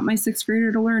 And I want my 6th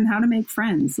grader to learn how to make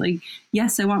friends. Like,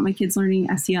 yes, I want my kids learning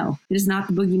SEL. It is not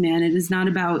the boogeyman. It is not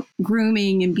about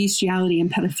grooming and bestiality and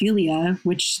pedophilia,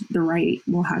 which the right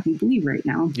will have you believe right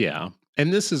now. Yeah.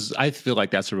 And I feel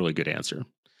like that's a really good answer.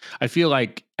 I feel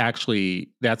like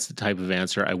actually that's the type of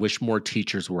answer I wish more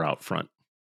teachers were out front.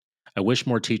 I wish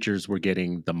more teachers were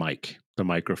getting the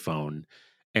microphone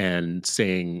and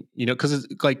saying, because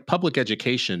like public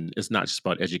education is not just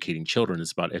about educating children,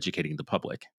 it's about educating the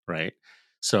public, right?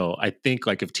 So I think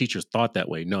like if teachers thought that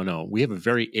way, no, we have a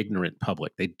very ignorant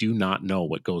public. They do not know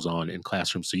what goes on in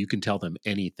classrooms. So you can tell them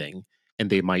anything and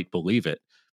they might believe it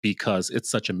because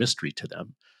it's such a mystery to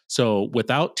them. So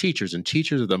without teachers, and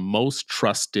teachers are the most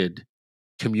trusted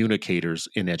communicators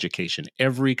in education.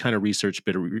 Every kind of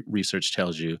bit of research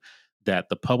tells you that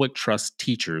the public trusts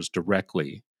teachers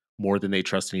directly more than they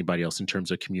trust anybody else in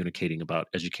terms of communicating about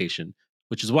education,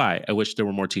 which is why I wish there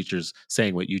were more teachers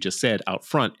saying what you just said out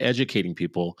front, educating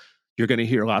people. You're going to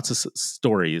hear lots of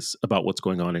stories about what's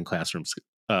going on in classrooms.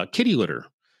 Kitty litter.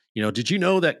 Did you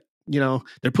know that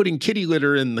they're putting kitty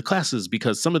litter in the classes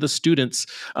because some of the students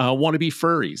want to be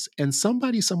furries. And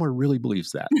somebody somewhere really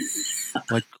believes that.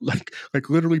 like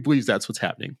literally believes that's what's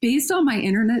happening. Based on my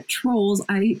internet trolls,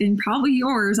 and probably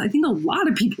yours, I think a lot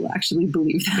of people actually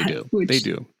believe that. They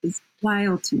do. Is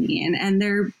wild to me. And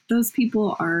those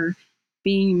people are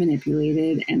being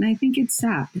manipulated, and I think it's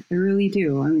sad. I really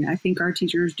do. I mean, I think our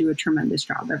teachers do a tremendous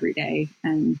job every day,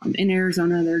 and in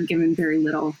Arizona, they're given very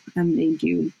little, and they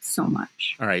do so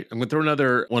much. All right, I'm going to throw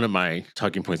another one of my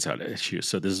talking points out at you.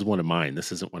 So this is one of mine.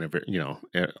 This isn't one of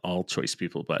all choice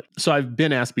people, but so I've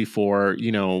been asked before.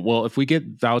 Well, if we get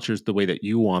vouchers the way that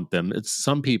you want them,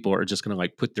 some people are just going to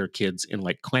like put their kids in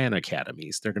like Klan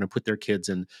academies. They're going to put their kids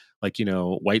in like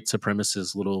white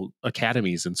supremacist little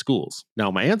academies in schools.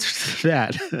 Now, my answer to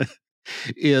that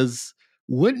is,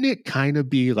 wouldn't it kind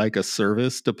of be like a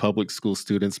service to public school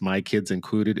students, my kids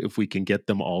included, if we can get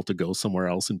them all to go somewhere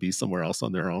else and be somewhere else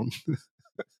on their own?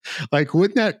 Like,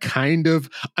 wouldn't that kind of,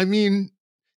 I mean,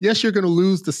 yes, you're going to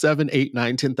lose the 7, 8,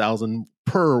 9, 10,000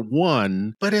 per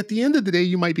one, but at the end of the day,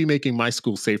 you might be making my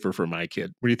school safer for my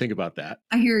kid. What do you think about that?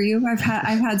 I hear you. I've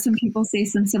had some people say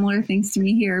some similar things to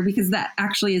me here, because that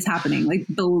actually is happening. Like,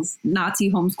 those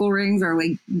Nazi homeschool rings are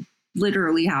like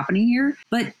literally happening here.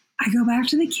 But I go back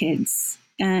to the kids,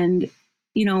 and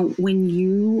when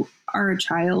you are a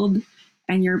child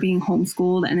and you're being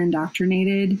homeschooled and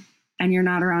indoctrinated and you're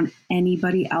not around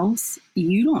anybody else,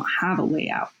 you don't have a way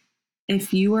out.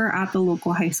 If you are at the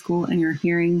local high school and you're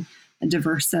hearing a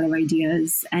diverse set of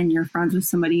ideas and you're friends with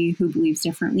somebody who believes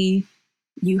differently,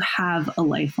 you have a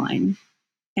lifeline.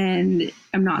 And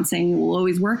I'm not saying it will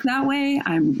always work that way.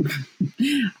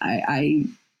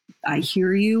 I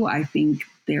hear you. I think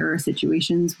there are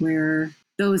situations where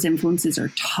those influences are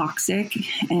toxic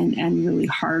and really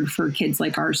hard for kids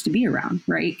like ours to be around,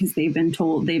 right? Because they've been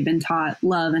taught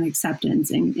love and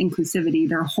acceptance and inclusivity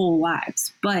their whole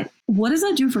lives. But what does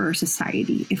that do for our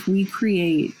society if we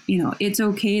create, it's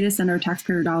okay to send our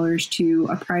taxpayer dollars to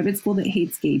a private school that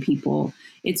hates gay people.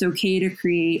 It's okay to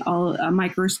create a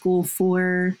micro school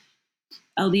for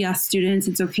LDS students.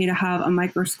 It's okay to have a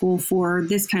micro school for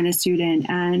this kind of student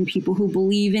and people who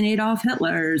believe in Adolf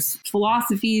Hitler's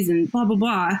philosophies and blah, blah,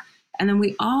 blah. And then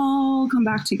we all come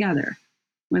back together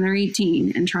when they're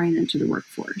 18 and try and enter the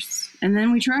workforce. And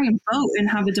then we try and vote and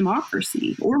have a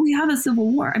democracy, or we have a civil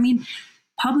war. I mean,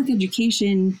 public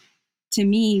education to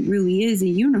me really is a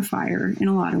unifier in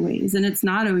a lot of ways. And it's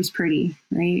not always pretty,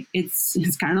 right? It's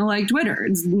kind of like Twitter.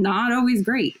 It's not always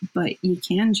great, but you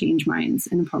can change minds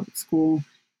in a public school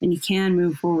and you can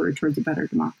move forward towards a better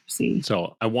democracy.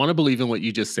 So I want to believe in what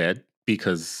you just said,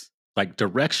 because like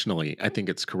directionally, I think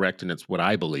it's correct and it's what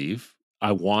I believe.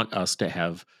 I want us to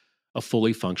have a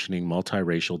fully functioning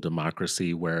multiracial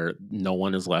democracy where no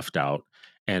one is left out,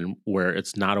 and where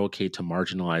it's not okay to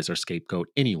marginalize or scapegoat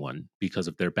anyone because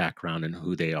of their background and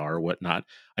who they are or whatnot.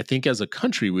 I think as a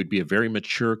country, we'd be a very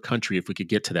mature country if we could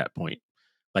get to that point.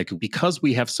 Like, because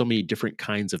we have so many different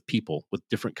kinds of people with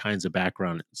different kinds of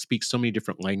background, speak so many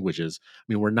different languages. I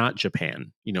mean, we're not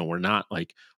Japan, we're not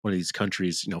like one of these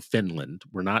countries, Finland.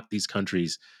 We're not these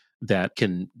countries that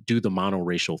can do the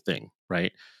monoracial thing,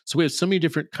 right? So we have so many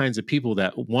different kinds of people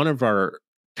that one of our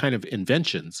kind of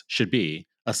inventions should be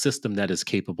a system that is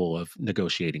capable of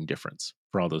negotiating difference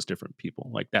for all those different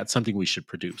people. Like, that's something we should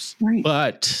produce. Right.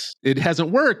 But it hasn't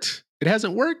worked. It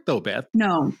hasn't worked though, Beth.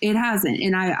 No, it hasn't.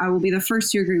 And I will be the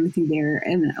first to agree with you there.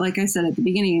 And like I said at the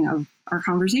beginning of our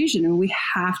conversation, and we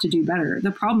have to do better.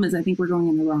 The problem is I think we're going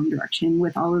in the wrong direction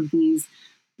with all of these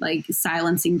like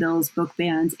silencing bills, book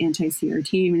bans,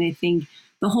 anti-CRT. I mean, I think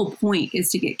the whole point is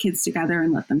to get kids together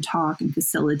and let them talk and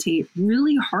facilitate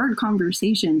really hard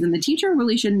conversations. And the teacher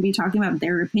really shouldn't be talking about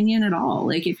their opinion at all.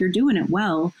 Like, if you're doing it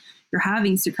well, you're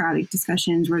having Socratic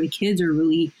discussions where the kids are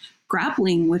really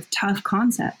grappling with tough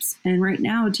concepts. And right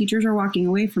now, teachers are walking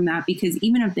away from that because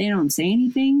even if they don't say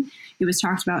anything, it was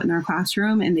talked about in their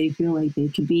classroom and they feel like they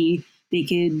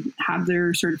could have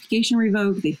their certification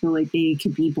revoked. They feel like they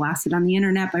could be blasted on the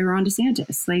internet by Ron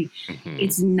DeSantis. Like,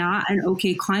 It's not an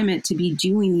okay climate to be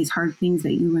doing these hard things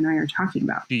that you and I are talking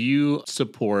about. Do you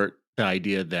support the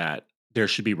idea that there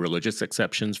should be religious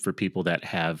exceptions for people that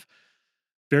have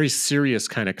very serious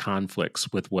kind of conflicts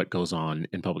with what goes on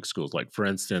in public schools? Like, for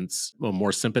instance, a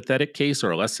more sympathetic case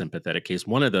or a less sympathetic case.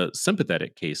 One of the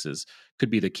sympathetic cases could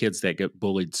be the kids that get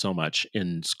bullied so much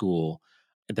in school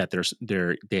that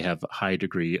they have a high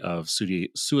degree of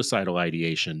suicidal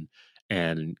ideation,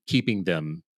 and keeping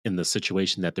them in the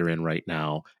situation that they're in right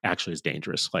now actually is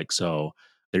dangerous. Like, so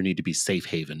there need to be safe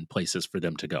haven places for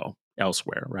them to go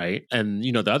elsewhere, right? And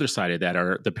the other side of that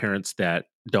are the parents that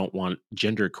don't want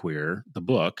Genderqueer, the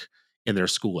book, in their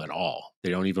school at all. They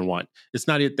don't even want, it's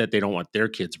not it that they don't want their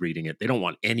kids reading it. They don't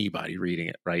want anybody reading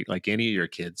it, right? Like any of your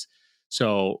kids.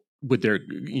 So would there,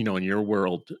 in your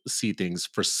world, see things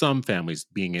for some families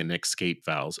being an escape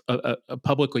valves, a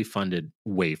publicly funded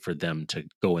way for them to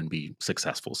go and be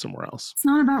successful somewhere else? It's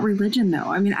not about religion, though.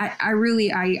 I mean,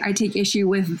 I take issue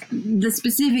with the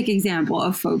specific example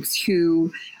of folks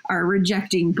who are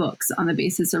rejecting books on the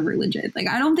basis of religion. Like,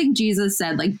 I don't think Jesus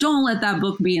said, like, don't let that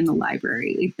book be in the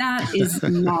library. Like, that is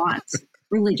not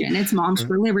religion. It's Moms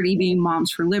for Liberty being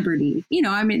Moms for Liberty.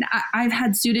 I mean, I've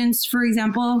had students, for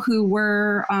example, who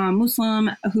were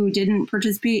Muslim who didn't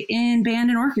participate in band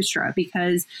and orchestra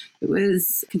because it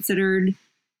was considered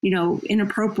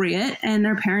inappropriate, and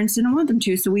their parents didn't want them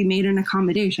to. So we made an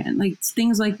accommodation, like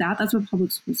things like that. That's what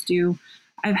public schools do.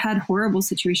 I've had horrible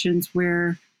situations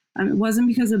where it wasn't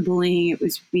because of bullying, it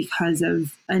was because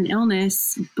of an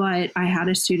illness, but I had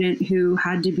a student who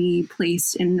had to be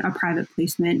placed in a private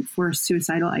placement for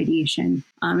suicidal ideation.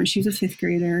 She was a fifth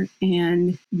grader,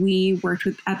 and we worked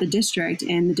at the district,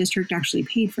 and the district actually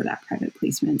paid for that private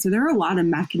placement. So there are a lot of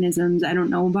mechanisms. I don't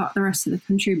know about the rest of the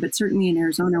country, but certainly in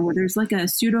Arizona, where there's like a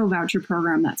pseudo voucher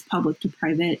program that's public to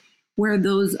private, where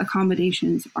those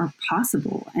accommodations are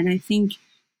possible. And I think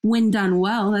when done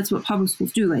well, that's what public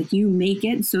schools do. Like, you make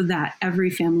it so that every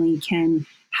family can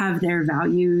have their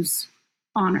values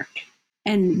honored.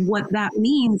 And what that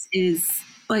means is,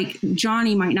 like,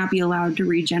 Johnny might not be allowed to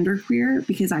read genderqueer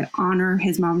because I honor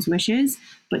his mom's wishes,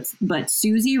 but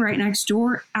Susie right next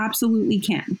door absolutely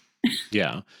can.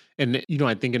 Yeah. And,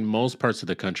 I think in most parts of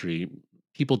the country,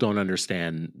 people don't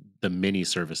understand the many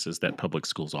services that public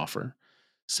schools offer.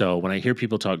 So when I hear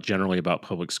people talk generally about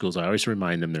public schools, I always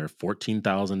remind them there are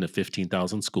 14,000 to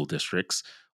 15,000 school districts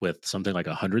with something like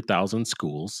 100,000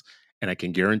 schools. And I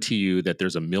can guarantee you that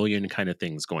there's a million kind of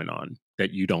things going on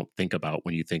that you don't think about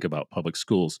when you think about public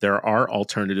schools. There are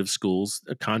alternative schools,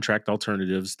 contract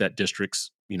alternatives that districts,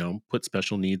 put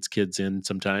special needs kids in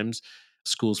sometimes.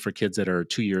 Schools for kids that are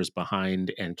 2 years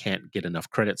behind and can't get enough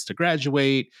credits to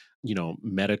graduate.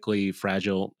 Medically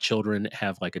fragile children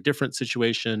have like a different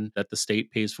situation that the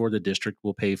state pays for, the district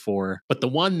will pay for. But the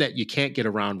one that you can't get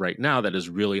around right now that is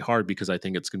really hard, because I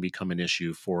think it's going to become an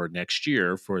issue for next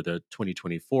year for the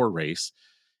 2024 race,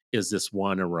 is this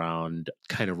one around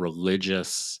kind of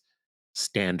religious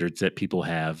standards that people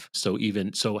have. So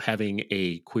having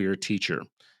a queer teacher,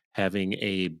 having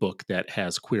a book that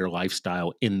has queer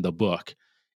lifestyle in the book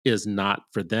is not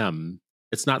for them.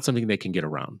 It's not something they can get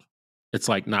around. It's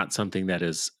like not something that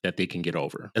they can get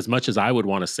over. As much as I would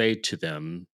want to say to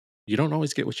them, you don't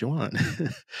always get what you want,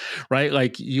 right?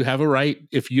 Like, you have a right.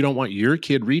 If you don't want your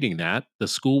kid reading that, the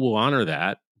school will honor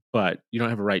that, but you don't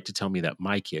have a right to tell me that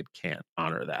my kid can't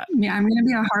honor that. Yeah, I'm going to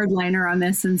be a hardliner on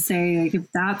this and say, like,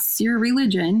 if that's your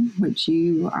religion, which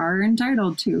you are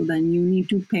entitled to, then you need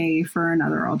to pay for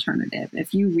another alternative.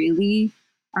 If you really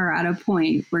are at a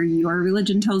point where your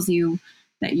religion tells you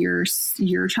that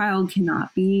your child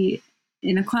cannot be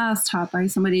in a class taught by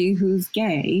somebody who's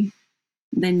gay,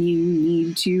 then you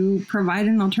need to provide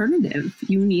an alternative.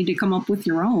 You need to come up with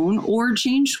your own, or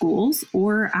change schools,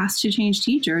 or ask to change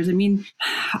teachers. I mean,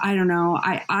 I don't know.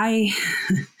 I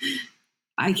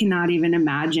cannot even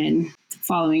imagine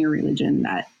following a religion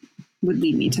that would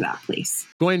lead me to that place.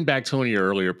 Going back to one of your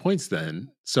earlier points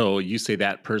then, so you say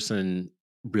that person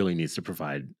really needs to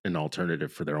provide an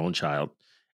alternative for their own child.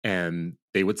 And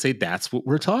they would say, that's what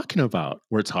we're talking about.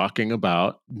 We're talking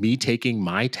about me taking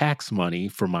my tax money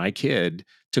for my kid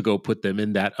to go put them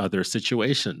in that other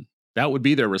situation. That would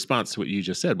be their response to what you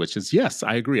just said, which is, yes,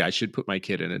 I agree. I should put my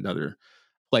kid in another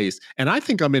place. And I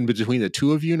think I'm in between the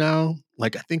two of you now.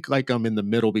 Like, I think like I'm in the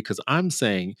middle, because I'm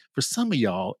saying for some of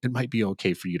y'all, it might be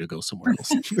okay for you to go somewhere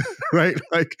else. Right?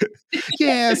 Like,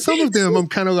 yeah, some of them I'm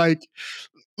kind of like,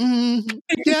 yeah,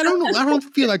 I don't know. I don't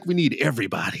feel like we need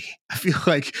everybody. I feel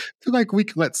like we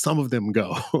can let some of them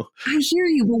go. I hear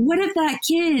you, but what if that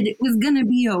kid was going to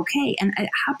be okay? And it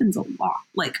happens a lot.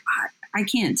 Like, I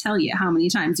can't tell you how many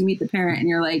times you meet the parent and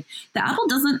you're like, the apple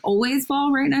doesn't always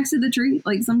fall right next to the tree.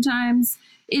 Like, sometimes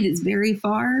it is very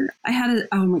far.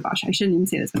 Oh my gosh, I shouldn't even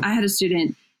say this, but I had a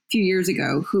student a few years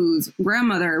ago whose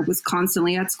grandmother was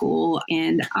constantly at school,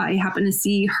 and I happened to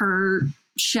see her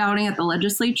shouting at the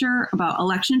legislature about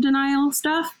election denial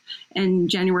stuff and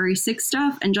January 6th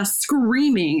stuff, and just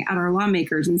screaming at our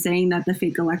lawmakers and saying that the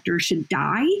fake electors should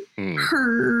die.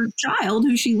 Her child,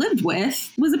 who she lived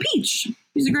with, was a peach. He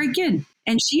was a great kid.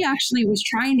 And she actually was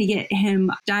trying to get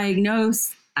him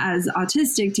diagnosed as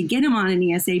autistic to get him on an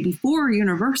ESA before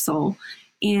Universal.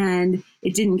 And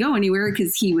it didn't go anywhere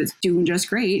because he was doing just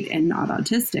great and not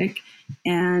autistic.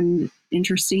 And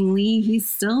interestingly, he's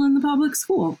still in the public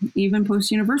school, even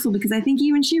post-universal, because I think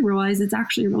even she realized it's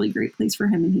actually a really great place for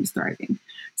him and he's thriving.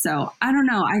 So I don't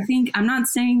know. I think I'm not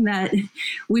saying that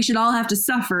we should all have to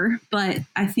suffer, but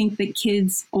I think that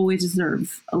kids always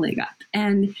deserve a leg up.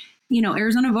 And,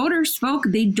 Arizona voters spoke,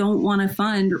 they don't want to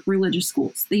fund religious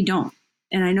schools. They don't.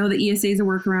 And I know that ESA is a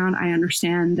workaround. I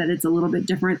understand that it's a little bit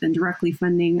different than directly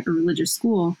funding a religious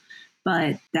school,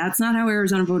 but that's not how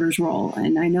Arizona voters roll.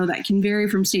 And I know that can vary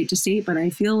from state to state, but I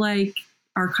feel like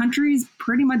our country is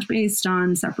pretty much based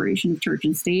on separation of church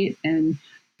and state, and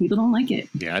people don't like it.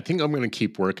 Yeah, I think I'm going to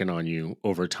keep working on you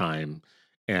over time.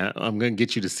 And I'm going to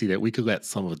get you to see that we could let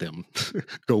some of them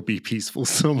go be peaceful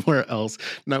somewhere else.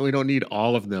 No, we don't need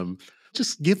all of them.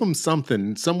 Just give them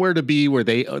something, somewhere to be where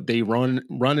they run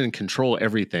and control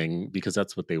everything because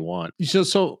that's what they want.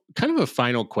 So kind of a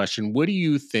final question. What do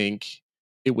you think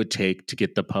it would take to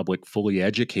get the public fully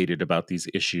educated about these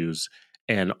issues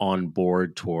and on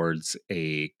board towards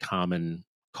a common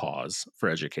cause for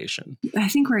education? I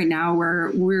think right now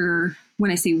we're when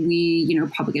I say we,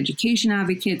 public education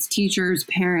advocates, teachers,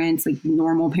 parents, like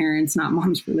normal parents, not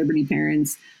Moms for Liberty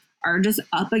parents, are just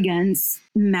up against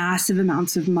massive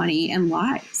amounts of money and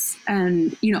lies.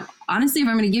 And, honestly, if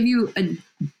I'm going to give you a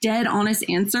dead honest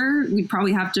answer, we'd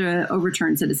probably have to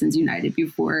overturn Citizens United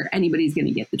before anybody's going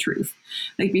to get the truth,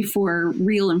 like before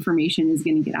real information is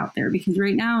going to get out there. Because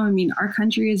right now, our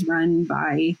country is run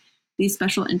by these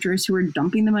special interests who are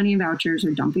dumping the money in vouchers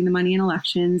or dumping the money in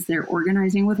elections. They're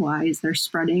organizing with lies. They're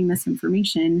spreading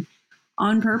misinformation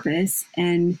on purpose.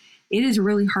 And it is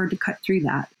really hard to cut through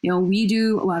that. We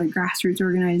do a lot of grassroots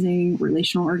organizing,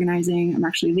 relational organizing. I'm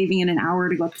actually leaving in an hour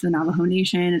to go up to the Navajo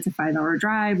Nation. It's a 5-hour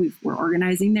drive. We're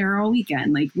organizing there all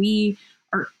weekend. Like, we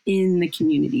are in the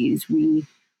communities. We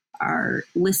are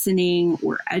listening,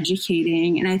 we're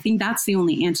educating. And I think that's the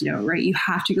only antidote, right? You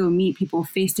have to go meet people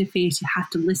face to face. You have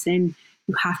to listen.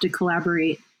 You have to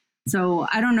collaborate. So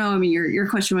I don't know. Your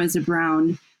question was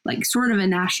around like sort of a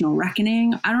national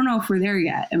reckoning. I don't know if we're there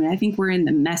yet. I think we're in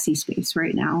the messy space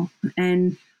right now.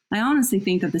 And I honestly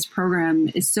think that this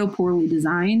program is so poorly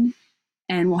designed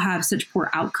and will have such poor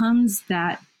outcomes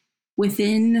that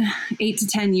within 8 to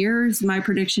 10 years, my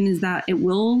prediction is that it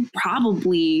will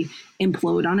probably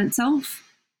implode on itself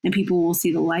and people will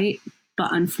see the light.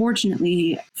 But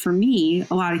unfortunately, for me,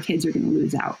 a lot of kids are going to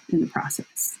lose out in the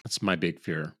process. That's my big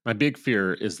fear. My big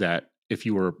fear is that if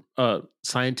you were a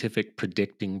scientific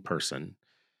predicting person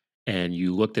and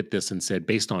you looked at this and said,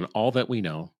 based on all that we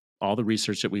know, all the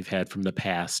research that we've had from the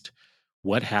past,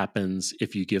 what happens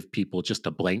if you give people just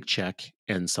a blank check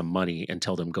and some money and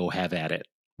tell them go have at it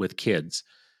with kids?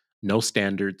 No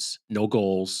standards, no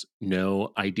goals,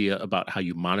 no idea about how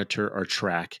you monitor or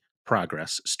track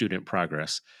progress, student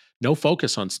progress. No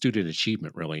focus on student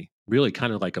achievement, really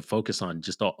kind of like a focus on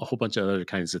just a whole bunch of other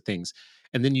kinds of things.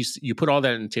 And then you put all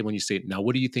that on the table and you say, now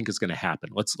what do you think is going to happen?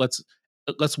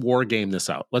 Let's war game this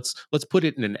out. Let's put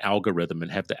it in an algorithm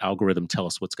and have the algorithm tell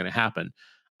us what's going to happen.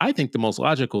 I think the most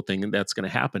logical thing that's going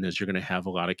to happen is you're going to have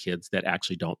a lot of kids that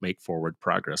actually don't make forward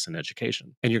progress in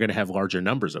education, and you're going to have larger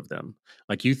numbers of them.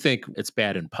 Like, you think it's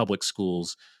bad in public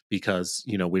schools because,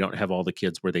 we don't have all the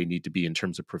kids where they need to be in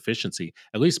terms of proficiency.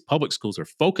 At least public schools are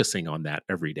focusing on that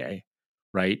every day,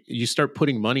 right? You start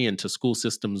putting money into school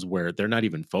systems where they're not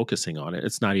even focusing on it.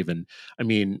 It's not even,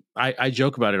 I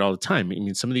joke about it all the time.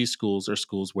 Some of these schools are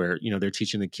schools where, they're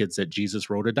teaching the kids that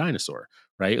Jesus rode a dinosaur,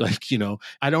 right? Like,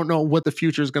 I don't know what the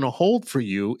future is going to hold for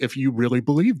you if you really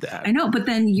believe that. I know, but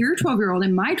then your 12-year-old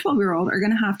and my 12-year-old are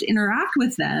going to have to interact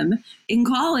with them in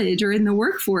college or in the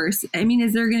workforce.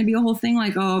 Is there going to be a whole thing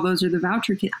like, oh, those are the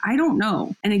voucher kids? I don't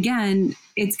know. And again,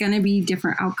 it's going to be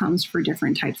different outcomes for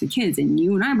different types of kids. And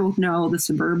you and I both know the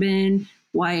suburban,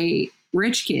 white,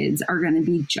 rich kids are going to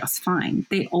be just fine.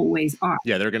 They always are.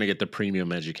 Yeah, they're going to get the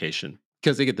premium education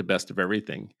because they get the best of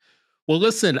everything. Well,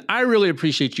 listen, I really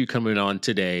appreciate you coming on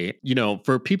today.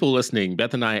 For people listening,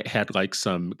 Beth and I had like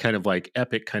some kind of like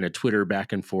epic kind of Twitter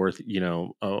back and forth,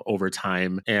 over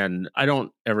time. And I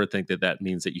don't ever think that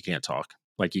means that you can't talk.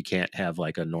 Like, you can't have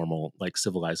like a normal, like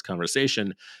civilized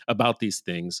conversation about these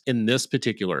things. In this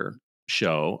particular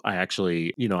show, I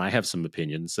actually, I have some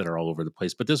opinions that are all over the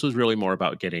place, but this was really more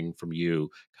about getting from you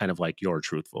kind of like your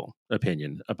truthful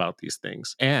opinion about these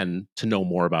things and to know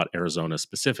more about Arizona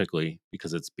specifically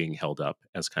because it's being held up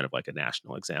as kind of like a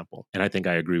national example. And I think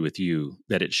I agree with you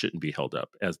that it shouldn't be held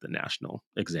up as the national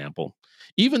example,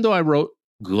 even though I wrote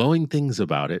glowing things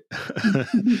about it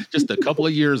just a couple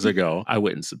of years ago. I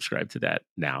wouldn't subscribe to that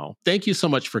now. Thank you so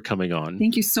much for coming on.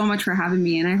 Thank you so much for having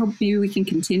me. And I hope maybe we can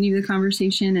continue the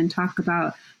conversation and talk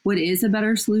about what is a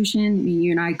better solution. You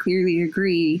and I clearly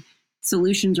agree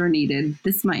solutions are needed.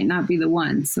 This might not be the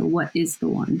one. So what is the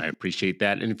one? I appreciate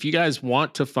that. And if you guys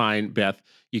want to find Beth,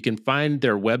 you can find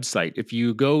their website. If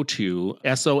you go to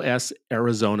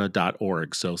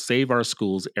sosarizona.org, so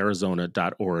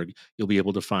saveourschoolsarizona.org, you'll be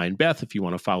able to find Beth if you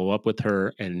want to follow up with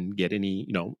her and get any,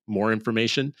 more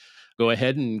information. Go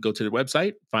ahead and go to the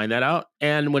website, find that out.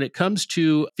 And when it comes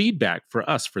to feedback for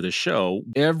us for the show,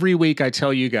 every week I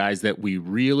tell you guys that we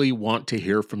really want to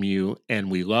hear from you, and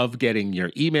we love getting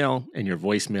your email and your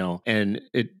voicemail, and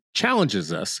it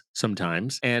challenges us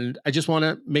sometimes. And I just want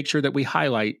to make sure that we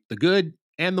highlight the good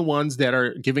and the ones that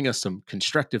are giving us some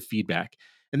constructive feedback.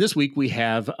 And this week we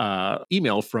have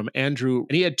email from Andrew,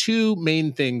 and he had two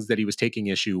main things that he was taking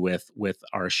issue with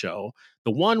our show.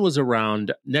 The one was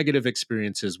around negative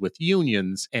experiences with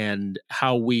unions and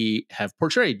how we have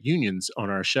portrayed unions on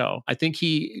our show. I think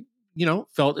he,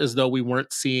 felt as though we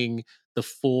weren't seeing the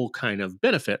full kind of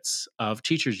benefits of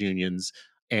teachers' unions.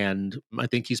 And I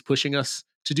think he's pushing us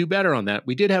to do better on that.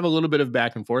 We did have a little bit of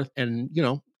back and forth, and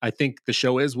I think the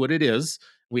show is what it is.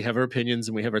 We have our opinions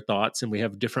and we have our thoughts and we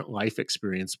have different life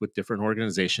experience with different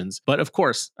organizations. But of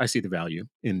course, I see the value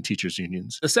in teachers'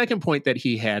 unions. The second point that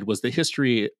he had was the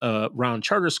history around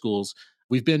charter schools.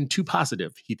 We've been too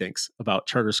positive, he thinks, about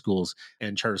charter schools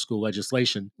and charter school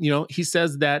legislation. He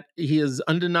says that he is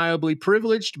undeniably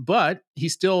privileged, but he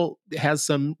still has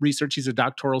some research. He's a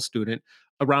doctoral student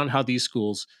around how these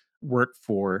schools work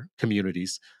for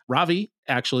communities. Ravi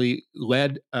actually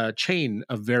led a chain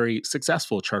of very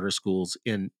successful charter schools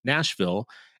in Nashville.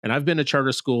 And I've been a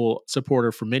charter school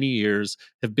supporter for many years,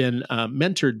 have been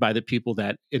mentored by the people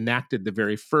that enacted the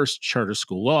very first charter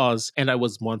school laws. And I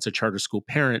was once a charter school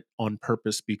parent on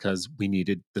purpose because we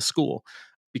needed the school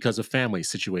because of family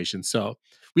situations. So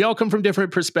we all come from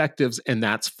different perspectives, and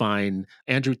that's fine.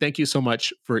 Andrew, thank you so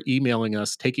much for emailing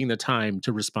us, taking the time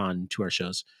to respond to our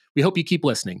shows. We hope you keep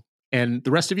listening. And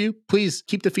the rest of you, please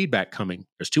keep the feedback coming.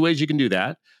 There's two ways you can do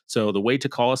that. So the way to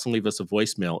call us and leave us a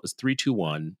voicemail is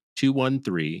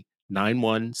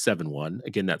 321-213-9171.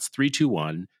 Again, that's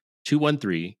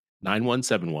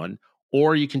 321-213-9171.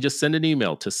 Or you can just send an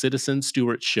email to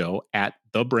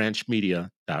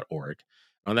citizenstewardshow@thebranchmedia.org.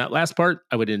 On that last part,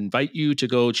 I would invite you to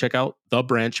go check out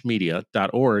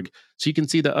thebranchmedia.org so you can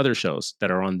see the other shows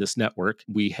that are on this network.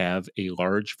 We have a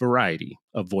large variety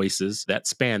of voices that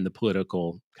span the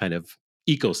political kind of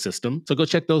ecosystem. So go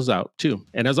check those out too.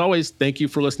 And as always, thank you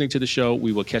for listening to the show.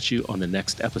 We will catch you on the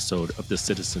next episode of the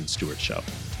Citizen Stewart Show.